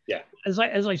 Yeah. As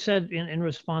I said in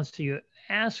response to you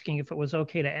asking if it was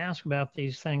okay to ask about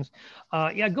these things,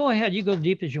 yeah, go ahead. You go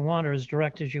deep as you want or as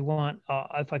direct as you want.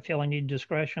 If I feel I need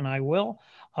discretion, I will.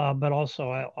 But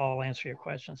also, I'll answer your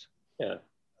questions. Yeah.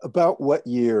 About what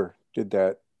year did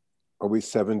that? Are we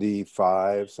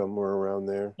 75, somewhere around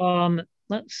there?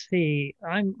 Let's see.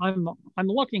 I'm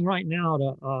looking right now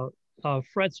to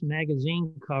Fret's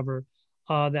magazine cover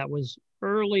that was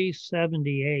early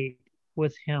 '78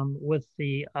 with him with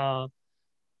the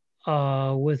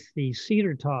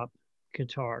cedar top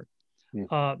guitar.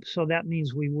 So that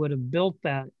means we would have built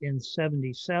that in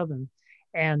 '77.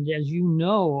 And as you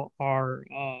know,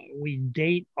 we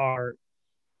date our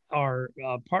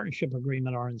partnership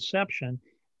agreement, our inception,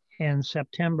 in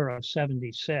September of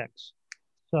 '76.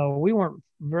 So we weren't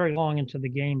very long into the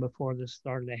game before this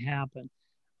started to happen.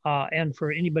 And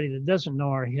for anybody that doesn't know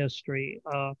our history,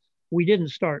 I didn't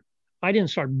start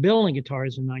building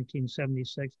guitars in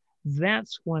 1976.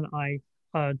 That's when I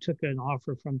took an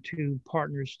offer from 2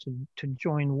 partners to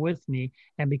join with me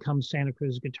and become Santa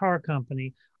Cruz Guitar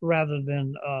Company, rather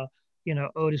than you know,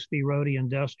 Otis B. Rohde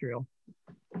Industrial.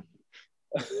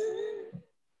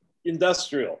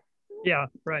 Industrial. Yeah,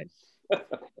 right.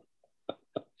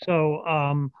 So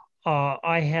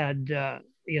I had,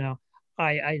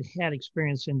 I had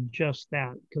experience in just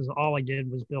that because all I did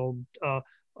was build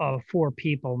for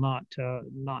people, not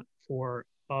for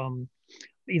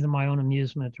either my own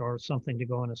amusement or something to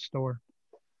go in a store.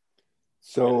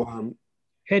 So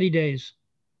heady days.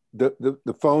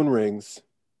 The phone rings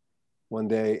one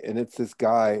day, and it's this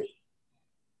guy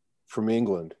from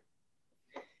England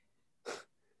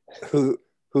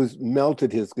who's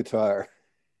melted his guitar.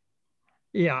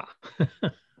 Yeah.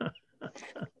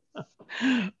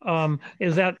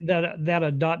 Is that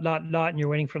a dot and you're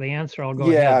waiting for the answer? I'll go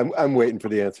ahead. Yeah, I'm waiting for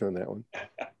the answer on that one.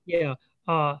 Yeah.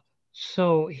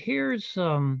 So here's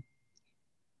I'm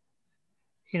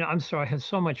sorry, I had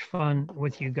so much fun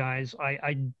with you guys.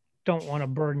 I don't want to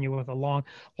burden you with a long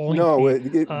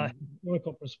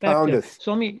historical perspective.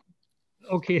 So let me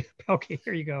okay,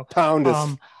 here you go. Pound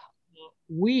us.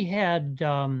 We had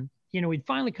we'd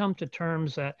finally come to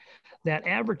terms that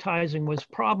advertising was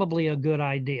probably a good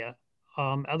idea.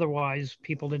 Otherwise,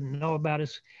 people didn't know about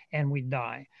us and we'd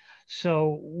die.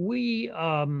 So we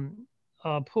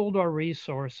pulled our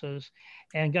resources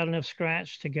and got enough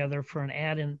scratch together for an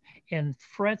ad in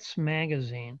Frets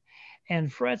magazine.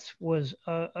 And Frets was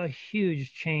a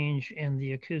huge change in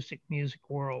the acoustic music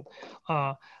world.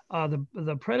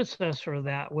 The predecessor of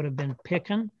that would have been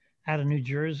Pickin out of New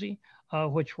Jersey,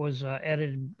 which was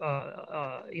edited, Roger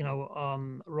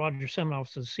Seminoff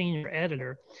was the senior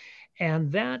editor.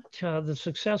 And that the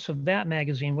success of that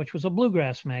magazine, which was a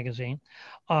bluegrass magazine,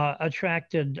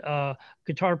 attracted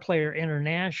Guitar Player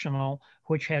International,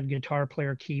 which had guitar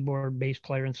player, keyboard, bass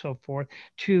player, and so forth,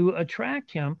 to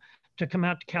attract him to come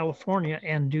out to California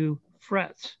and do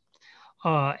Frets.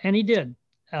 And he did.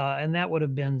 And that would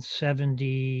have been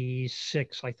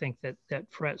 76, I think, that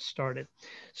Frets started.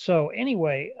 So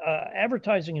anyway,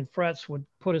 advertising in Frets would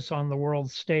put us on the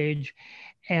world stage.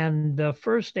 And the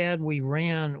first ad we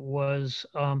ran was,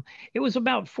 it was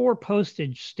about 4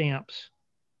 postage stamps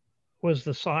was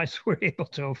the size we were able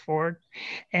to afford.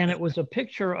 And it was a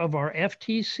picture of our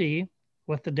FTC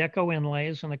with the deco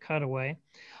inlays and the cutaway.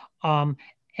 And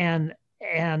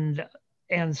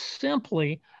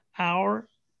simply our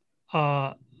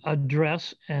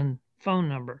address and phone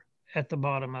number at the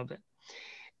bottom of it.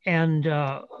 And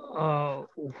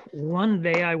one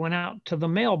day I went out to the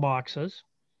mailboxes.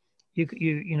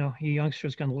 You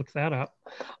youngsters can look that up.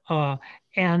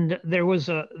 And there was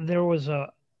a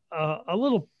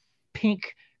little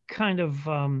pink kind of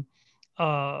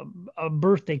a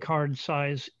birthday card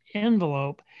size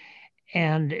envelope,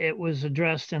 and it was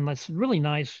addressed in this really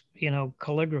nice,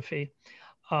 calligraphy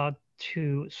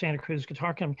to Santa Cruz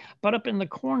Guitar Company. But up in the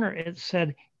corner, it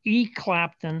said E.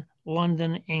 Clapton,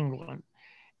 London, England.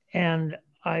 And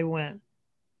I went,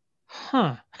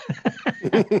 huh,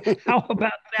 how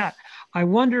about that? I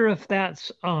wonder if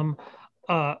that's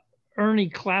Ernie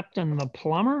Clapton, the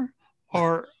plumber,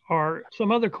 or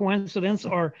some other coincidence,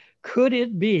 or could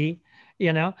it be,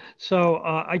 So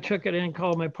I took it in,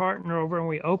 called my partner over, and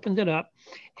we opened it up,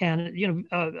 and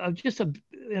just a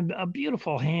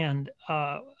beautiful hand.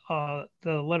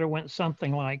 The letter went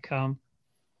something like,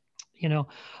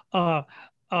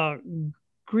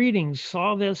 greetings,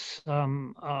 saw this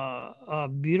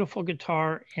beautiful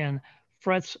guitar in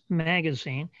Frets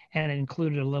magazine, and it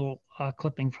included a little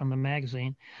clipping from the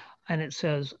magazine, and it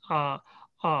says,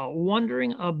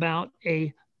 wondering about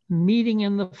a meeting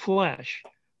in the flesh,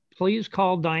 please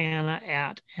call Diana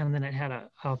at, and then it had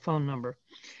a phone number.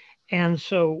 And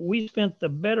so we spent the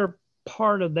better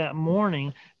part of that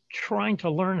morning trying to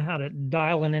learn how to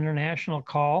dial an international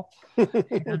call.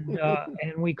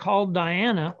 And we called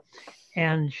Diana,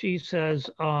 and she says,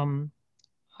 oh,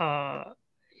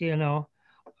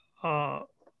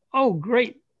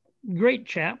 great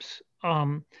chaps.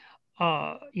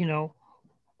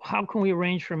 How can we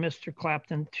arrange for Mr.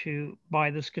 Clapton to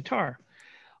buy this guitar?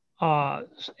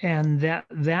 And that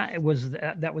was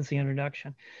the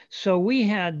introduction. So we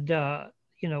had,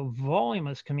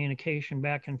 voluminous communication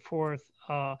back and forth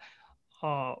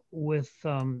with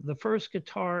the first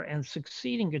guitar and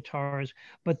succeeding guitars,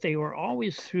 but they were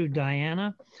always through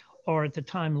Diana, or at the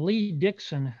time, Lee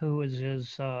Dixon, who was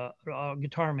his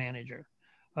guitar manager.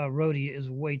 Roadie is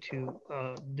way too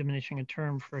diminishing a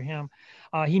term for him.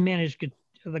 He managed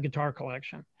the guitar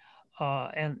collection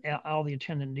and all the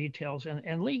attendant details.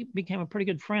 And Lee became a pretty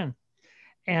good friend.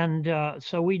 And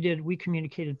so we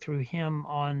communicated through him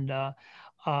on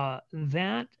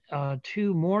that,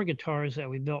 2 more guitars that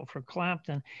we built for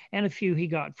Clapton, and a few he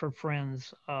got for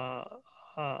friends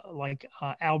like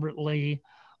Albert Lee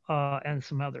and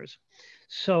some others.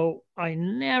 So I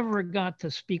never got to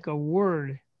speak a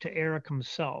word to Eric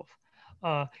himself.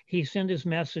 He sent his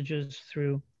messages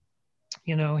through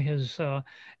his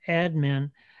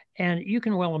admin. And you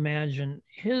can well imagine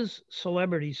his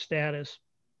celebrity status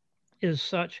is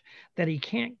such that he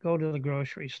can't go to the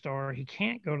grocery store. He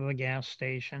can't go to the gas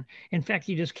station. In fact,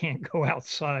 he just can't go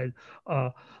outside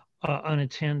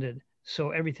unattended.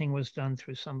 So everything was done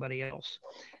through somebody else.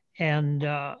 And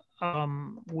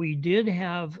we did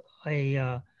have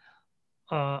an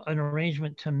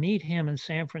arrangement to meet him in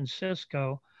San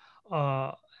Francisco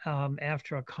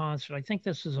after a concert. I think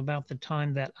this is about the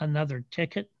time that Another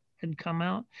Ticket had come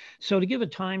out. So to give a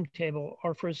timetable,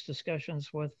 our first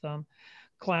discussions with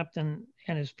Clapton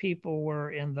and his people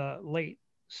were in the late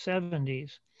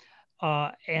 70s.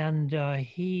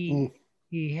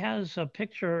 He has a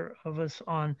picture of us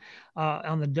on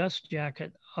the dust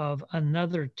jacket of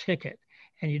Another Ticket.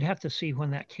 And you'd have to see when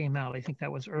that came out. I think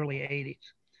that was early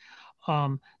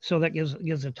 80s. So that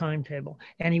gives a timetable.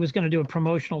 And he was going to do a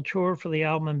promotional tour for the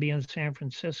album and be in San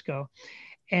Francisco.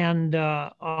 And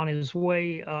on his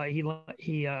way, he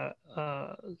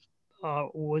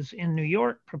was in New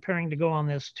York preparing to go on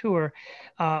this tour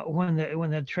when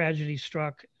the tragedy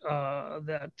struck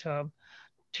that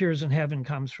Tears in Heaven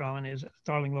comes from, and his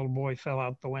darling little boy fell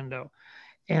out the window.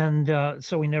 And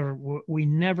so we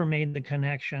never made the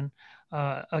connection.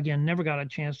 Again, never got a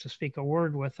chance to speak a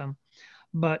word with him.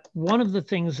 But one of the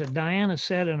things that Diana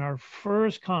said in our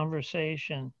first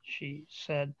conversation, she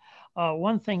said,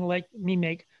 one thing let me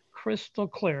make crystal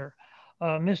clear.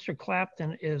 Mr.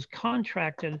 Clapton is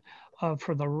contracted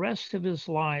for the rest of his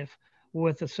life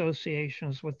with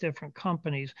associations with different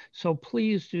companies. So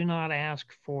please do not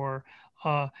ask for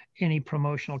any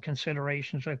promotional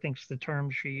considerations, I think is the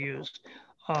term she used.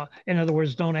 In other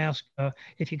words, don't ask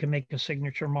if you can make a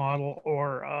signature model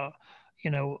or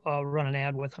run an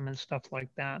ad with them and stuff like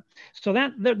that. So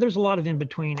there's a lot of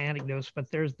in-between anecdotes, but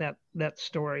there's that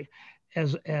story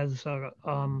as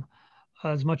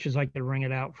much as I could wring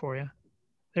it out for you.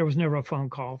 There was never a phone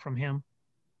call from him.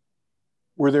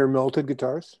 Were there melted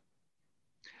guitars?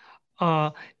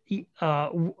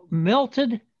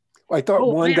 Melted? I thought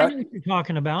one got. I know what you're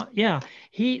talking about. Yeah.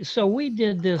 So we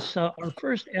did this, our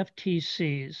first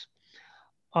FTCs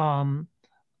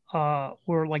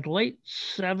were like late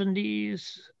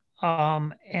 70s.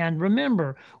 And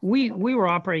remember, we were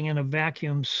operating in a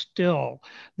vacuum still.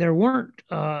 There weren't,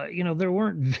 there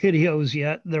weren't videos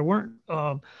yet. There weren't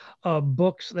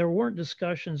books. There weren't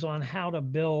discussions on how to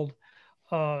build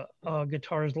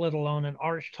guitars, let alone an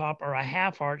arch top or a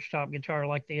half arch top guitar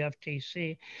like the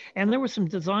FTC. And there were some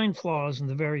design flaws in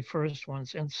the very first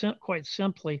ones. And quite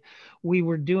simply, we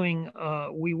weren't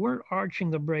arching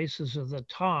the braces of the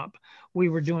top. We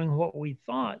were doing what we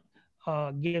thought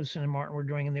Gibson and Martin were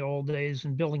doing in the old days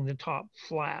and building the top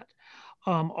flat.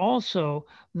 Also,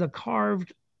 the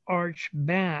carved arch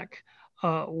back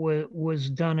was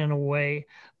done in a way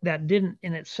that didn't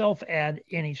in itself add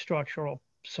any structural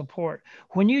support.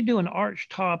 When you do an arch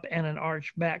top and an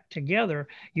arch back together,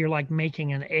 you're like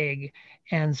making an egg.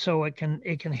 And so it can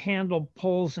handle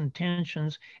pulls and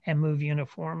tensions and move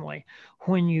uniformly.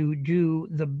 When you do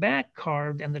the back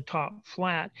carved and the top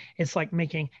flat, it's like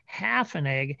making half an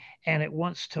egg, and it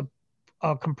wants to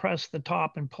compress the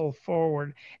top and pull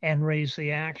forward and raise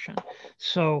the action.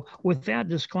 So with that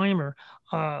disclaimer,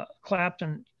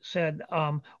 Clapton said,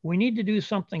 we need to do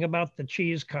something about the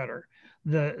cheese cutter.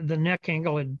 The neck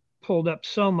angle had pulled up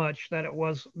so much that it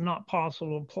was not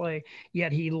possible to play,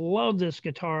 yet he loved this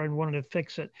guitar and wanted to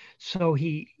fix it. So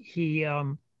he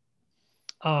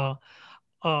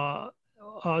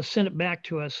sent it back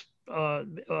to us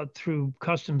through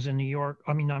customs in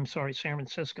San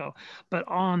Francisco. But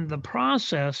on the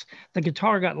process, the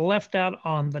guitar got left out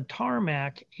on the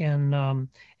tarmac in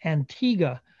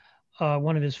Antigua,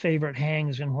 one of his favorite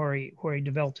hangs and where he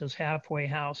developed his halfway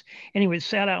house. Anyway, it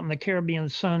sat out in the Caribbean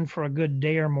sun for a good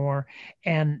day or more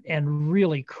and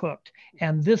really cooked.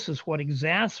 And this is what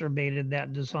exacerbated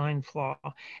that design flaw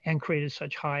and created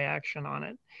such high action on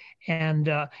it. And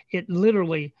it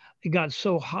got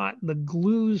so hot, the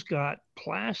glues got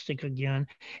plastic again,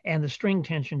 and the string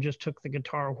tension just took the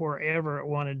guitar wherever it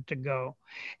wanted to go.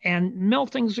 And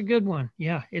melting's a good one.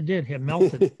 Yeah, it did. It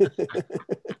melted.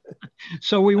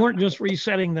 So we weren't just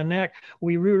resetting the neck.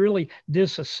 We were really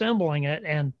disassembling it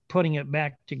and putting it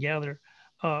back together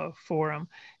for him.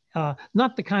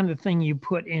 Not the kind of thing you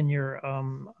put in your,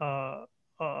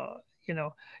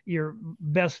 your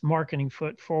best marketing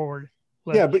foot forward.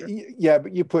 Literature.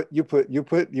 But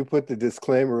you put the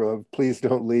disclaimer of please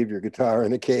don't leave your guitar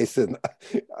in a case and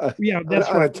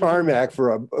on a tarmac for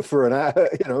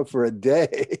a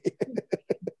day.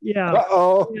 Yeah.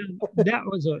 Uh-oh. That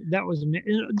was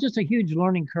just a huge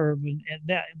learning curve and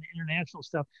that and the international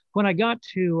stuff. When I got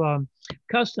to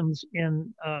customs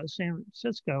in San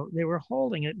Francisco, they were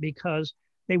holding it because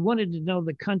they wanted to know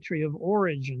the country of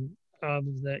origin of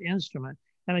the instrument.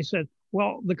 And I said,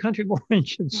 well, the country of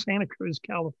origin is Santa Cruz,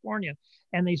 California.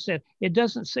 And they said, it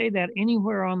doesn't say that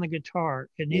anywhere on the guitar.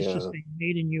 It needs to say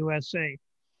made in USA.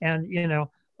 And,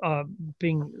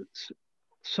 being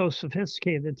so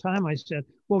sophisticated at the time, I said,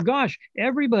 well, gosh,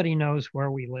 everybody knows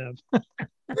where we live.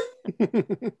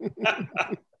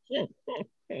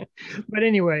 But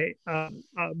anyway,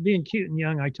 being cute and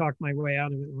young, I talked my way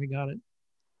out of it and we got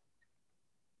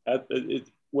it.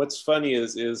 What's funny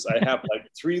is I have like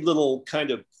three little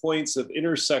kind of points of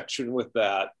intersection with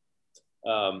that.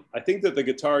 I think that the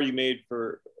guitar you made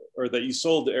or that you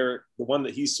sold to Eric, the one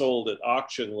that he sold at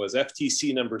auction was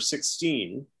FTC number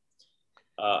 16.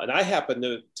 And I happened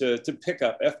to pick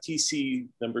up FTC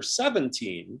number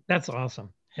 17. That's awesome.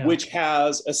 Yeah. Which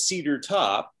has a cedar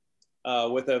top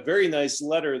with a very nice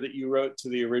letter that you wrote to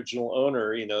the original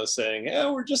owner, saying,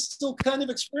 we're just still kind of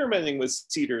experimenting with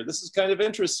cedar. This is kind of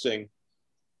interesting.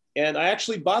 And I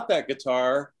actually bought that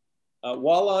guitar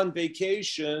while on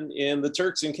vacation in the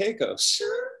Turks and Caicos.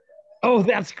 Oh,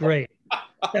 that's great.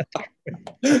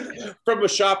 From a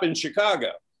shop in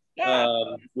Chicago.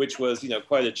 Which was,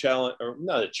 quite a challenge, or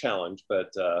not a challenge,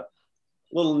 but a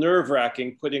little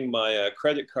nerve-wracking putting my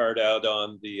credit card out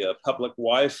on the public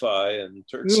Wi-Fi in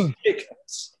Turks and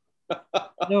Caicos.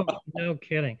 No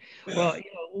kidding. Well,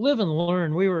 live and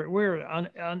learn. We're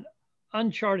on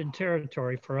uncharted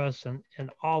territory for us and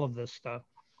all of this stuff.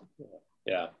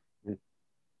 Yeah,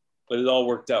 but it all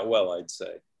worked out well, I'd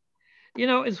say.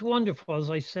 It's wonderful.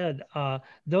 As I said,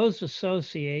 those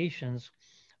associations.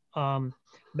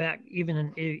 Back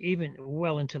even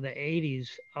well into the 80s,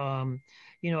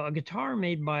 a guitar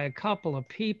made by a couple of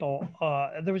people,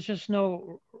 there was just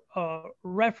no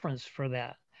reference for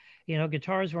that.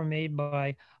 Guitars were made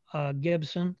by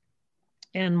Gibson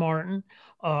and Martin,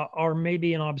 or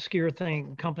maybe an obscure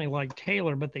company like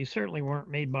Taylor, but they certainly weren't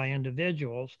made by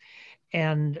individuals.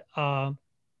 And I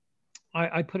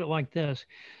put it like this.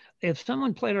 If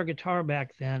someone played our guitar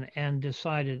back then and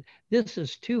decided this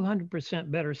is 200%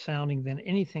 better sounding than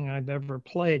anything I've ever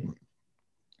played,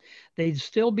 they'd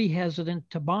still be hesitant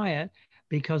to buy it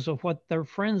because of what their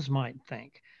friends might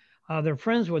think. Their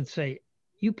friends would say,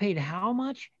 you paid how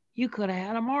much? You could have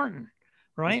had a Martin,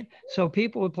 right? So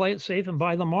people would play it safe and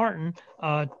buy the Martin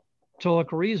to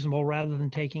look reasonable rather than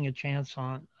taking a chance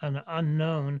on an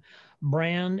unknown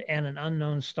brand and an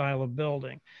unknown style of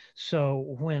building.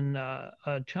 So when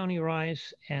Tony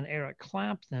Rice and Eric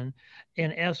Clapton,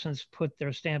 in essence, put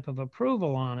their stamp of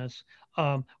approval on us,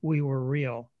 we were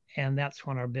real. And that's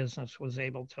when our business was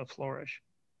able to flourish.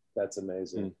 That's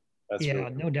amazing. That's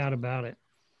really no doubt about it.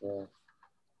 Yeah.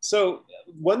 So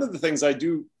one of the things I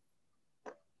do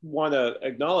want to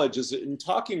acknowledge is in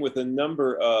talking with a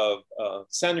number of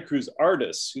Santa Cruz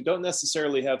artists who don't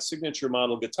necessarily have signature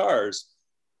model guitars,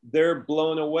 they're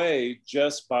blown away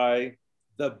just by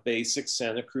the basic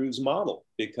Santa Cruz model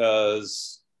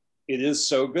because it is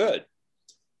so good.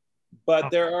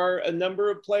 But there are a number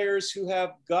of players who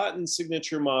have gotten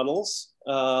signature models.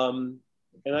 And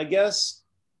I guess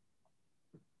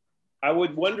I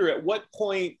would wonder at what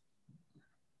point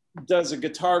does a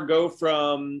guitar go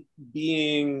from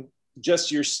being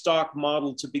just your stock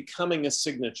model to becoming a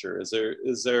signature? Is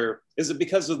it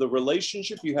because of the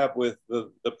relationship you have with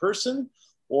the person,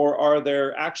 or are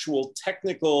there actual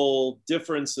technical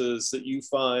differences that you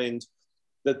find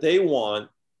that they want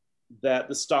that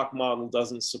the stock model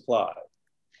doesn't supply?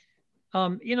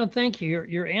 Thank you.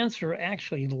 Your answer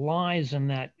actually lies in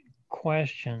that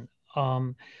question. A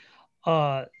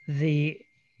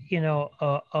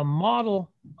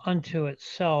model unto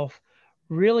itself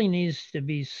really needs to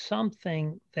be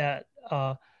something that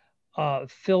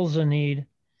fills a need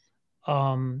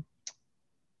in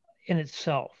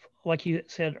itself. Like you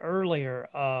said earlier,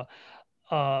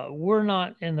 we're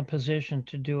not in the position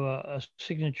to do a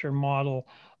signature model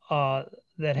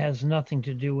that has nothing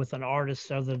to do with an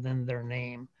artist other than their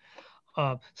name.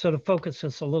 So to focus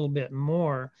us a little bit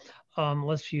more,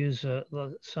 let's use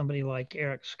somebody like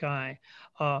Eric Sky.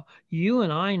 You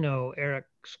and I know Eric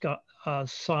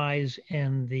size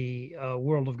in the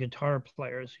world of guitar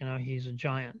players. He's a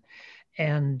giant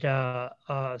and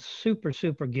super,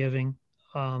 super giving.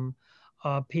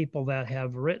 People that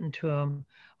have written to him,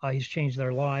 he's changed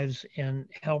their lives in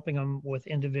helping them with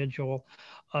individual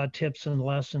tips and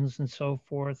lessons and so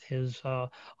forth. His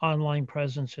online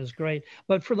presence is great,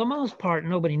 but for the most part,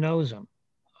 nobody knows him.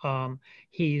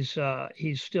 He's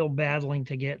still battling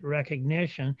to get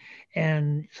recognition.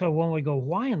 And so when we go,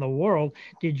 why in the world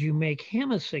did you make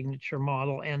him a signature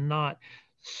model and not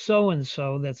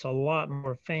so-and-so that's a lot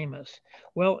more famous?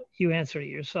 Well, you answered it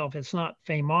yourself. It's not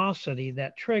famosity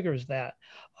that triggers that.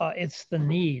 It's the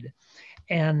need.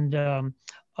 And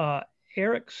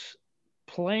Eric's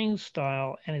playing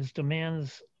style and his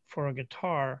demands for a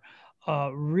guitar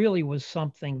really was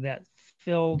something that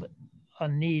filled a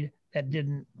need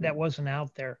that wasn't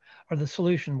out there, or the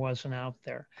solution wasn't out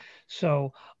there.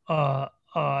 So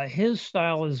his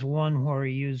style is one where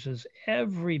he uses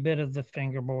every bit of the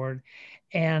fingerboard,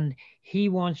 and he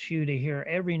wants you to hear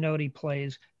every note he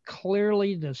plays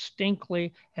clearly,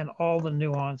 distinctly, and all the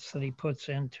nuance that he puts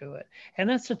into it. And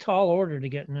that's a tall order to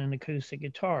get in an acoustic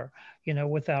guitar,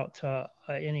 without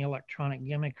any electronic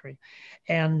gimmickry.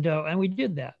 And we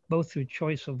did that both through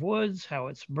choice of woods, how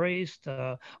it's braced,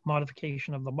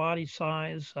 modification of the body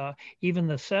size, even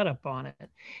the setup on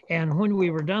it. And when we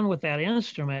were done with that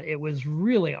instrument, it was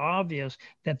really obvious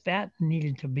that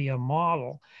needed to be a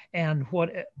model. And what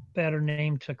better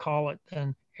name to call it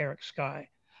than Eric Sky?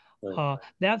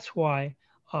 That's why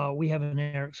we have an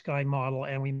Eric Sky model,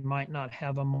 and we might not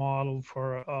have a model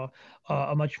for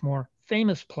a much more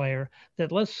famous player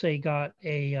that, let's say, got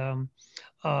a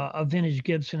vintage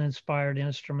Gibson inspired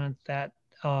instrument that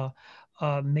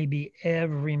maybe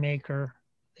every maker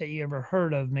that you ever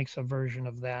heard of makes a version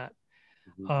of that.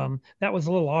 That was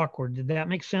a little awkward. Did that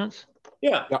make sense?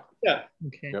 Yeah.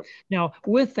 Okay. Yep. Now,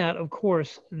 with that, of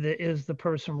course, is the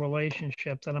person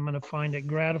relationship that I'm going to find it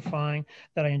gratifying,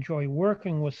 that I enjoy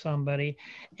working with somebody,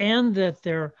 and that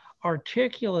they're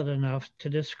articulate enough to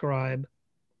describe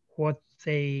what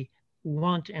they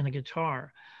want in a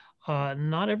guitar.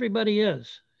 Not everybody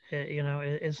is.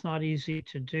 It's not easy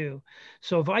to do.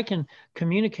 So if I can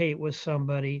communicate with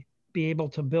somebody, be able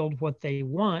to build what they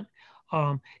want,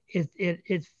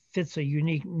 it fits a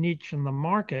unique niche in the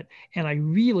market, and I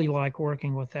really like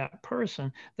working with that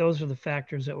person. Those are the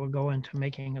factors that will go into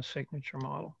making a signature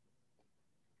model.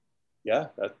 Yeah.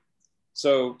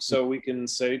 So we can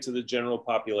say to the general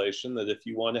population that if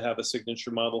you want to have a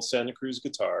signature model Santa Cruz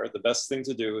guitar, the best thing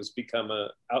to do is become an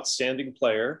outstanding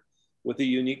player with a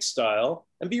unique style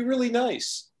and be really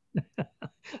nice.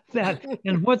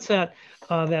 And what's that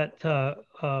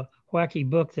wacky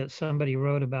book that somebody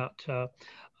wrote about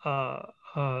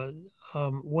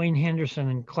Wayne Henderson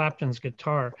and Clapton's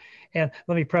guitar? And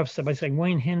let me preface it by saying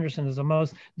Wayne Henderson is the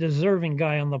most deserving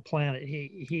guy on the planet.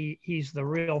 He's the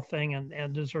real thing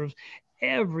and deserves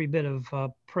every bit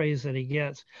of praise that he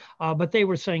gets. But they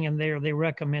were saying in there, they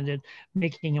recommended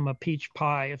making him a peach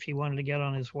pie if he wanted to get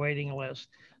on his waiting list.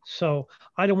 So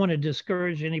I don't want to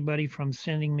discourage anybody from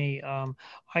sending me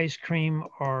ice cream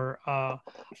or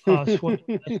swim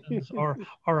lessons or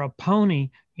a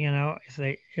pony,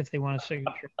 if they want a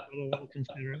signature, we'll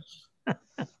consider it.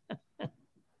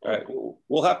 All right,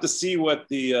 we'll have to see what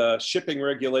the shipping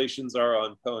regulations are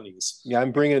on ponies. Yeah,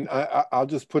 I'll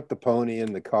just put the pony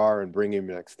in the car and bring him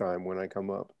next time when I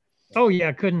come up. Oh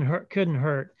yeah, couldn't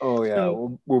hurt. Oh yeah,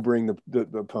 so, we'll bring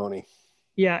the pony.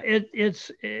 Yeah,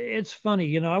 it's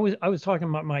funny. I was talking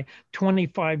about my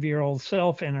 25-year-old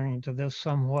self entering into this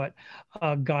somewhat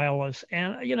guileless,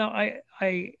 and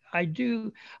I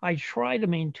try to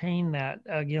maintain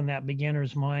that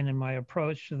beginner's mind in my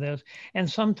approach to this. And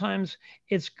sometimes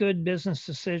it's good business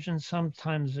decisions,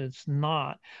 sometimes it's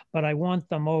not. But I want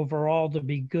them overall to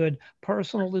be good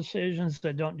personal decisions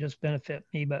that don't just benefit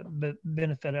me, but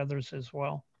benefit others as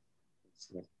well.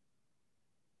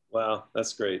 Wow,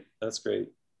 that's great. That's great.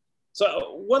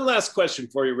 So one last question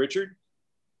for you, Richard.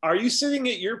 Are you sitting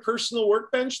at your personal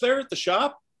workbench there at the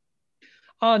shop?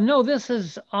 No, this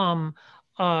is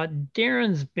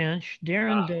Darren's bench.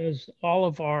 Darren does all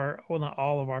of our, well, not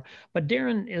all of our, but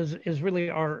Darren is really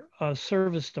our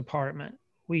service department.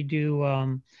 We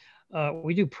do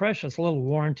precious little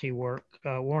warranty work.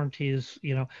 Warranties,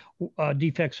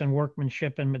 defects in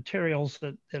workmanship and materials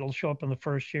that'll show up in the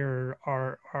first year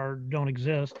are don't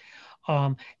exist.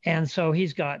 And so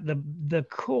he's got the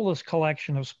coolest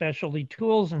collection of specialty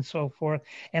tools and so forth.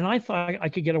 And I thought I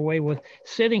could get away with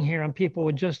sitting here and people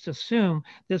would just assume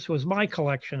this was my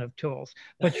collection of tools.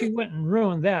 But you went and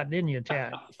ruined that, didn't you,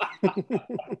 Tad?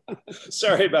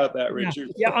 Sorry about that,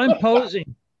 Richard. Yeah, I'm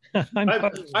posing.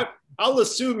 I'll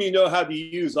assume you know how to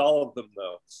use all of them,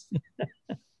 though.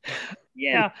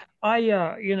 Yeah,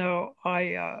 Darren's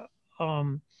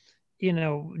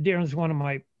one of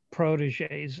my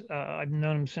proteges. I've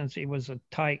known him since he was a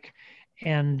tyke,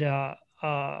 and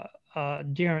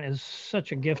Darren is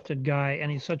such a gifted guy,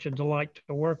 and he's such a delight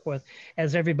to work with,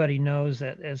 as everybody knows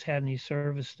that has had any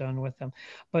service done with him.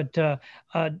 But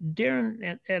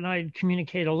Darren and I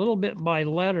communicate a little bit by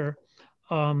letter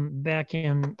back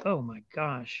in, oh my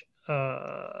gosh,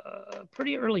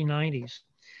 pretty early 90s.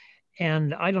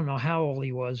 And I don't know how old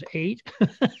he was, 8,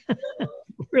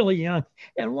 really young.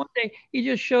 And one day he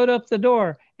just showed up the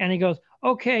door and he goes,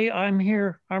 "Okay, I'm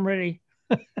here. I'm ready."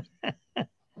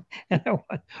 And I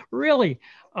went, "Really?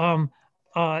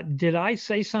 Did I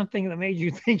say something that made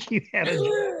you think you had a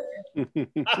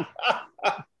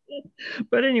job?"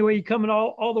 But anyway, he coming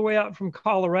all the way out from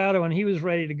Colorado, and he was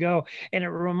ready to go. And it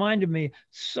reminded me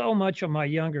so much of my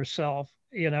younger self.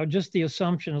 You know, just the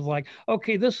assumption of like,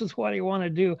 okay, this is what I want to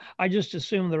do. I just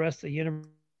assume the rest of the universe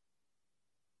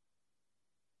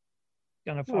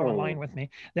going to fall in line with me.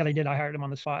 That I did. I hired him on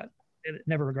the spot.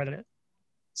 Never regretted it.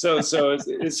 So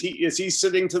is he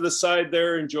sitting to the side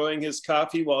there enjoying his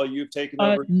coffee while you've taken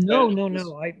over? No.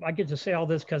 I get to say all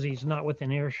this because he's not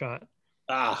within earshot.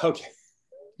 Okay.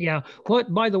 Yeah.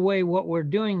 By the way, what we're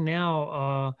doing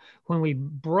now, when we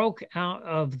broke out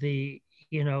of the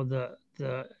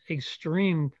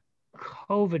extreme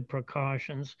COVID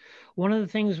precautions, one of the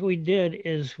things we did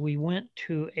is we went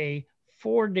to a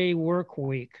 4-day work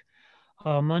week,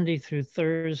 Monday through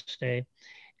Thursday,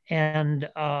 and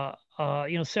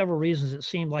several reasons it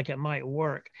seemed like it might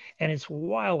work, and it's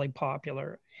wildly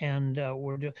popular. And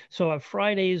so at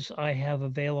Fridays I have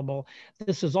available.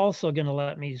 This is also going to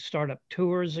let me start up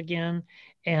tours again,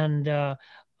 and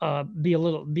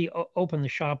open the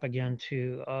shop again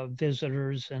to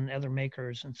visitors and other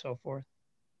makers and so forth.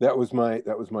 That was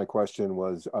my question.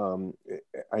 Was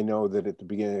I know that at the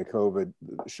beginning of COVID,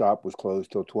 the shop was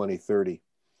closed till 2030.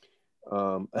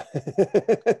 It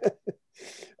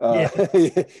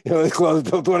was closed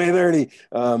till 2030.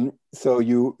 So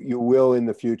you will in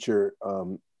the future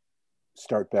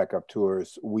start back up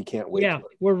tours. We can't wait. Yeah,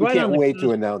 we can't wait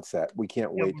to announce that. We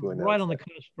can't wait to announce. Right on the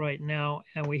cusp right now,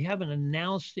 and we haven't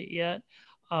announced it yet.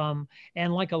 And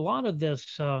like a lot of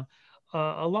this, a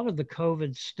lot of the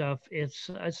COVID stuff,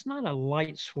 it's not a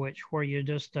light switch where you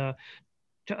just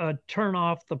turn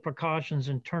off the precautions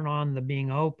and turn on the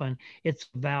being open. It's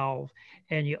a valve,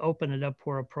 and you open it up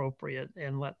where appropriate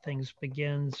and let things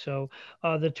begin. So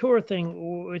the tour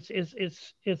thing,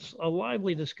 it's a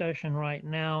lively discussion right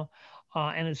now.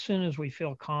 And as soon as we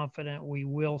feel confident, we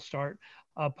will start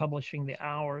publishing the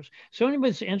hours. So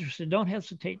anybody's interested, don't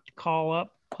hesitate to call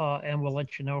up, and we'll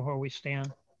let you know where we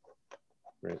stand.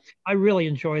 Great. I really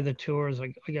enjoy the tours.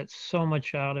 I get so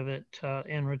much out of it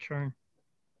in return.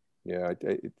 Yeah,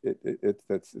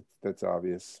 that's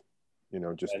obvious.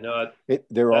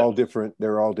 They're all different.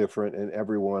 They're all different, and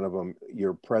every one of them,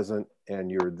 you're present and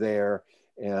you're there,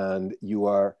 and you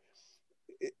are.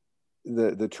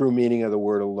 The true meaning of the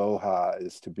word aloha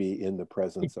is to be in the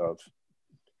presence of.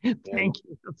 Thank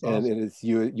you. That's awesome. And it is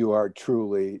you are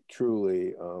truly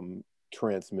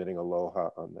transmitting aloha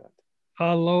on that.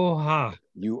 Aloha.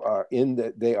 You are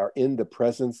they are in the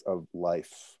presence of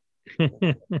life.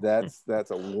 That's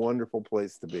a wonderful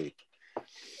place to be.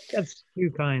 That's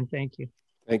too kind. Thank you.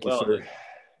 Thank you, sir.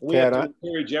 We have to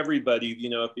encourage everybody,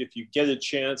 if you get a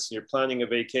chance and you're planning a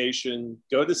vacation,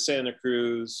 go to Santa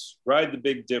Cruz, ride the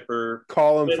Big Dipper,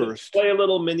 call them first, play a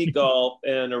little mini golf,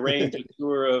 and arrange a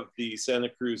tour of the Santa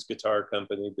Cruz Guitar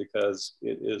Company, because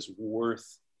it is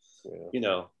worth,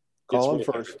 Call them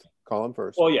first. Call them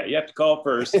first. Well, yeah, you have to call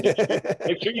first.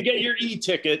 Make sure you get your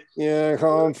e-ticket. Yeah,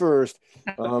 call them first.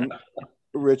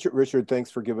 Richard,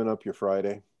 thanks for giving up your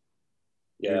Friday.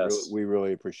 Yes. We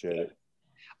really appreciate it.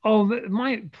 Oh,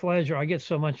 my pleasure. I get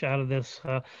so much out of this,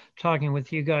 talking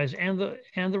with you guys, and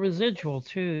the residual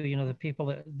too. The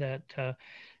people that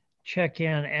check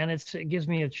in, and it gives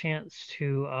me a chance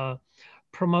to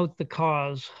promote the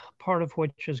cause, part of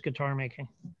which is guitar making.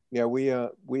 Yeah,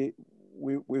 we've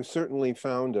certainly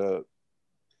found where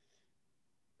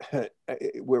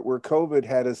COVID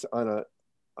had us on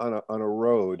a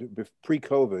road.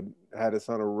 Pre-COVID had us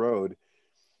on a road.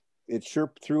 It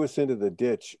sure threw us into the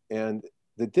ditch, and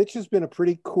the ditch has been a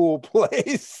pretty cool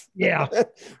place. Yeah.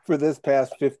 For this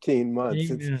past 15 months.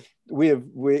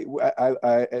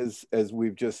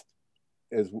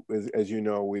 As you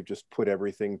know, we've just put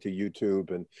everything to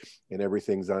YouTube, and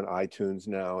everything's on iTunes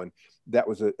now. And that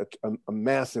was a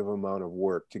massive amount of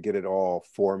work to get it all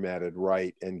formatted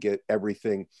right and get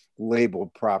everything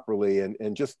labeled properly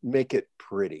and just make it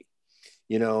pretty.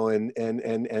 And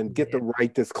get the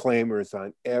right disclaimers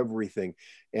on everything.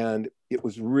 And it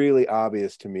was really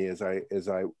obvious to me as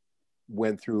I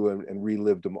went through and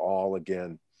relived them all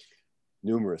again.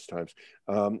 numerous times.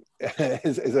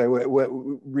 As I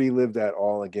relive that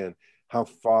all again, how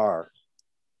far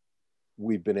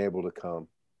we've been able to come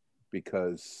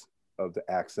because of the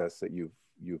access that you've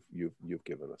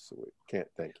given us. So we can't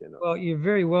thank you enough. Well, you're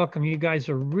very welcome. You guys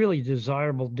are really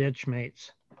desirable ditch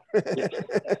mates.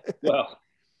 Well,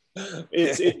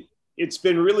 it's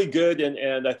been really good,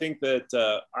 and I think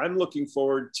that I'm looking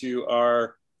forward to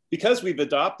because we've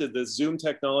adopted the Zoom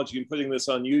technology and putting this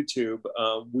on YouTube.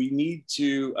 We need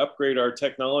to upgrade our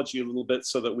technology a little bit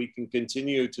so that we can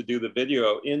continue to do the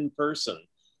video in person.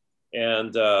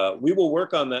 And we will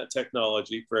work on that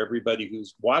technology for everybody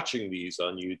who's watching these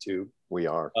on YouTube. We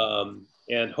are.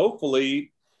 And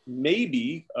hopefully,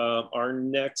 maybe our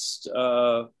next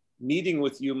meeting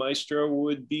with you, Maestro,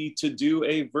 would be to do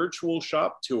a virtual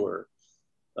shop tour.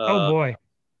 Oh boy,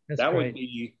 that would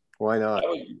be. Why not?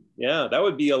 That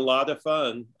would be a lot of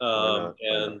fun.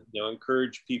 And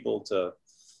encourage people to,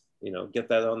 get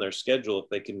that on their schedule if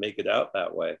they can make it out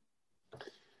that way.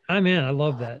 I'm in. I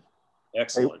love that.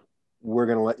 Excellent. Hey, we're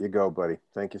going to let you go, buddy.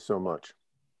 Thank you so much.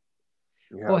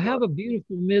 Have a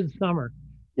beautiful midsummer.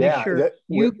 Yeah. Make sure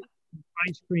you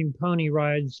ice cream pony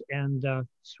rides and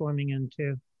swimming in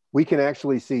too. We can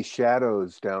actually see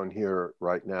shadows down here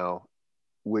right now,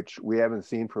 which we haven't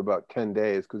seen for about 10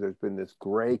 days because there's been this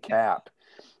gray cap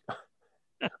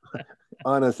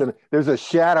on us. And there's a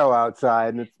shadow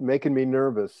outside and it's making me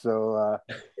nervous. So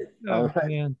go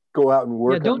out and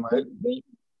work on my...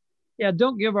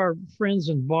 don't give our friends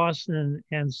in Boston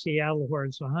and Seattle, where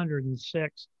it's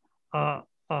 106, an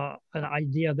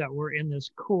idea that we're in this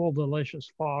cool,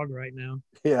 delicious fog right now.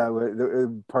 Yeah,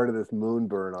 part of this moon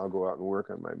burn. I'll go out and work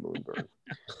on my moon burn.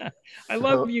 I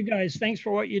love you guys. Thanks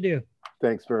for what you do.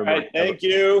 Thanks very much. Right, thank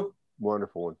you.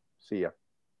 Wonderful one. See ya.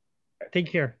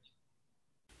 Take care.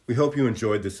 We hope you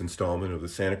enjoyed this installment of the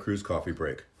Santa Cruz Coffee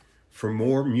Break. For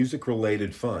more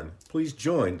music-related fun, please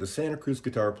join the Santa Cruz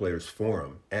Guitar Players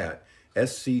Forum at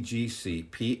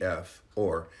SCGCPF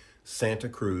or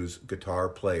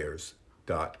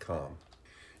SantaCruzGuitarPlayers.com.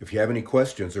 If you have any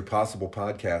questions or possible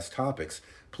podcast topics,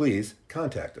 please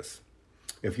contact us.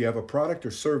 If you have a product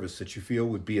or service that you feel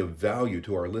would be of value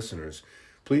to our listeners,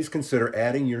 please consider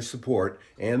adding your support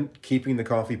and keeping the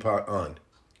coffee pot on.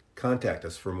 Contact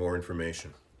us for more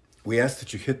information. We ask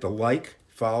that you hit the like,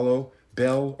 follow,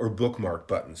 bell, or bookmark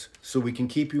buttons so we can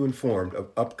keep you informed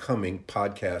of upcoming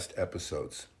podcast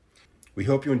episodes. We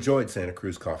hope you enjoyed Santa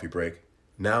Cruz Coffee Break.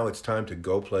 Now it's time to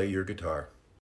go play your guitar.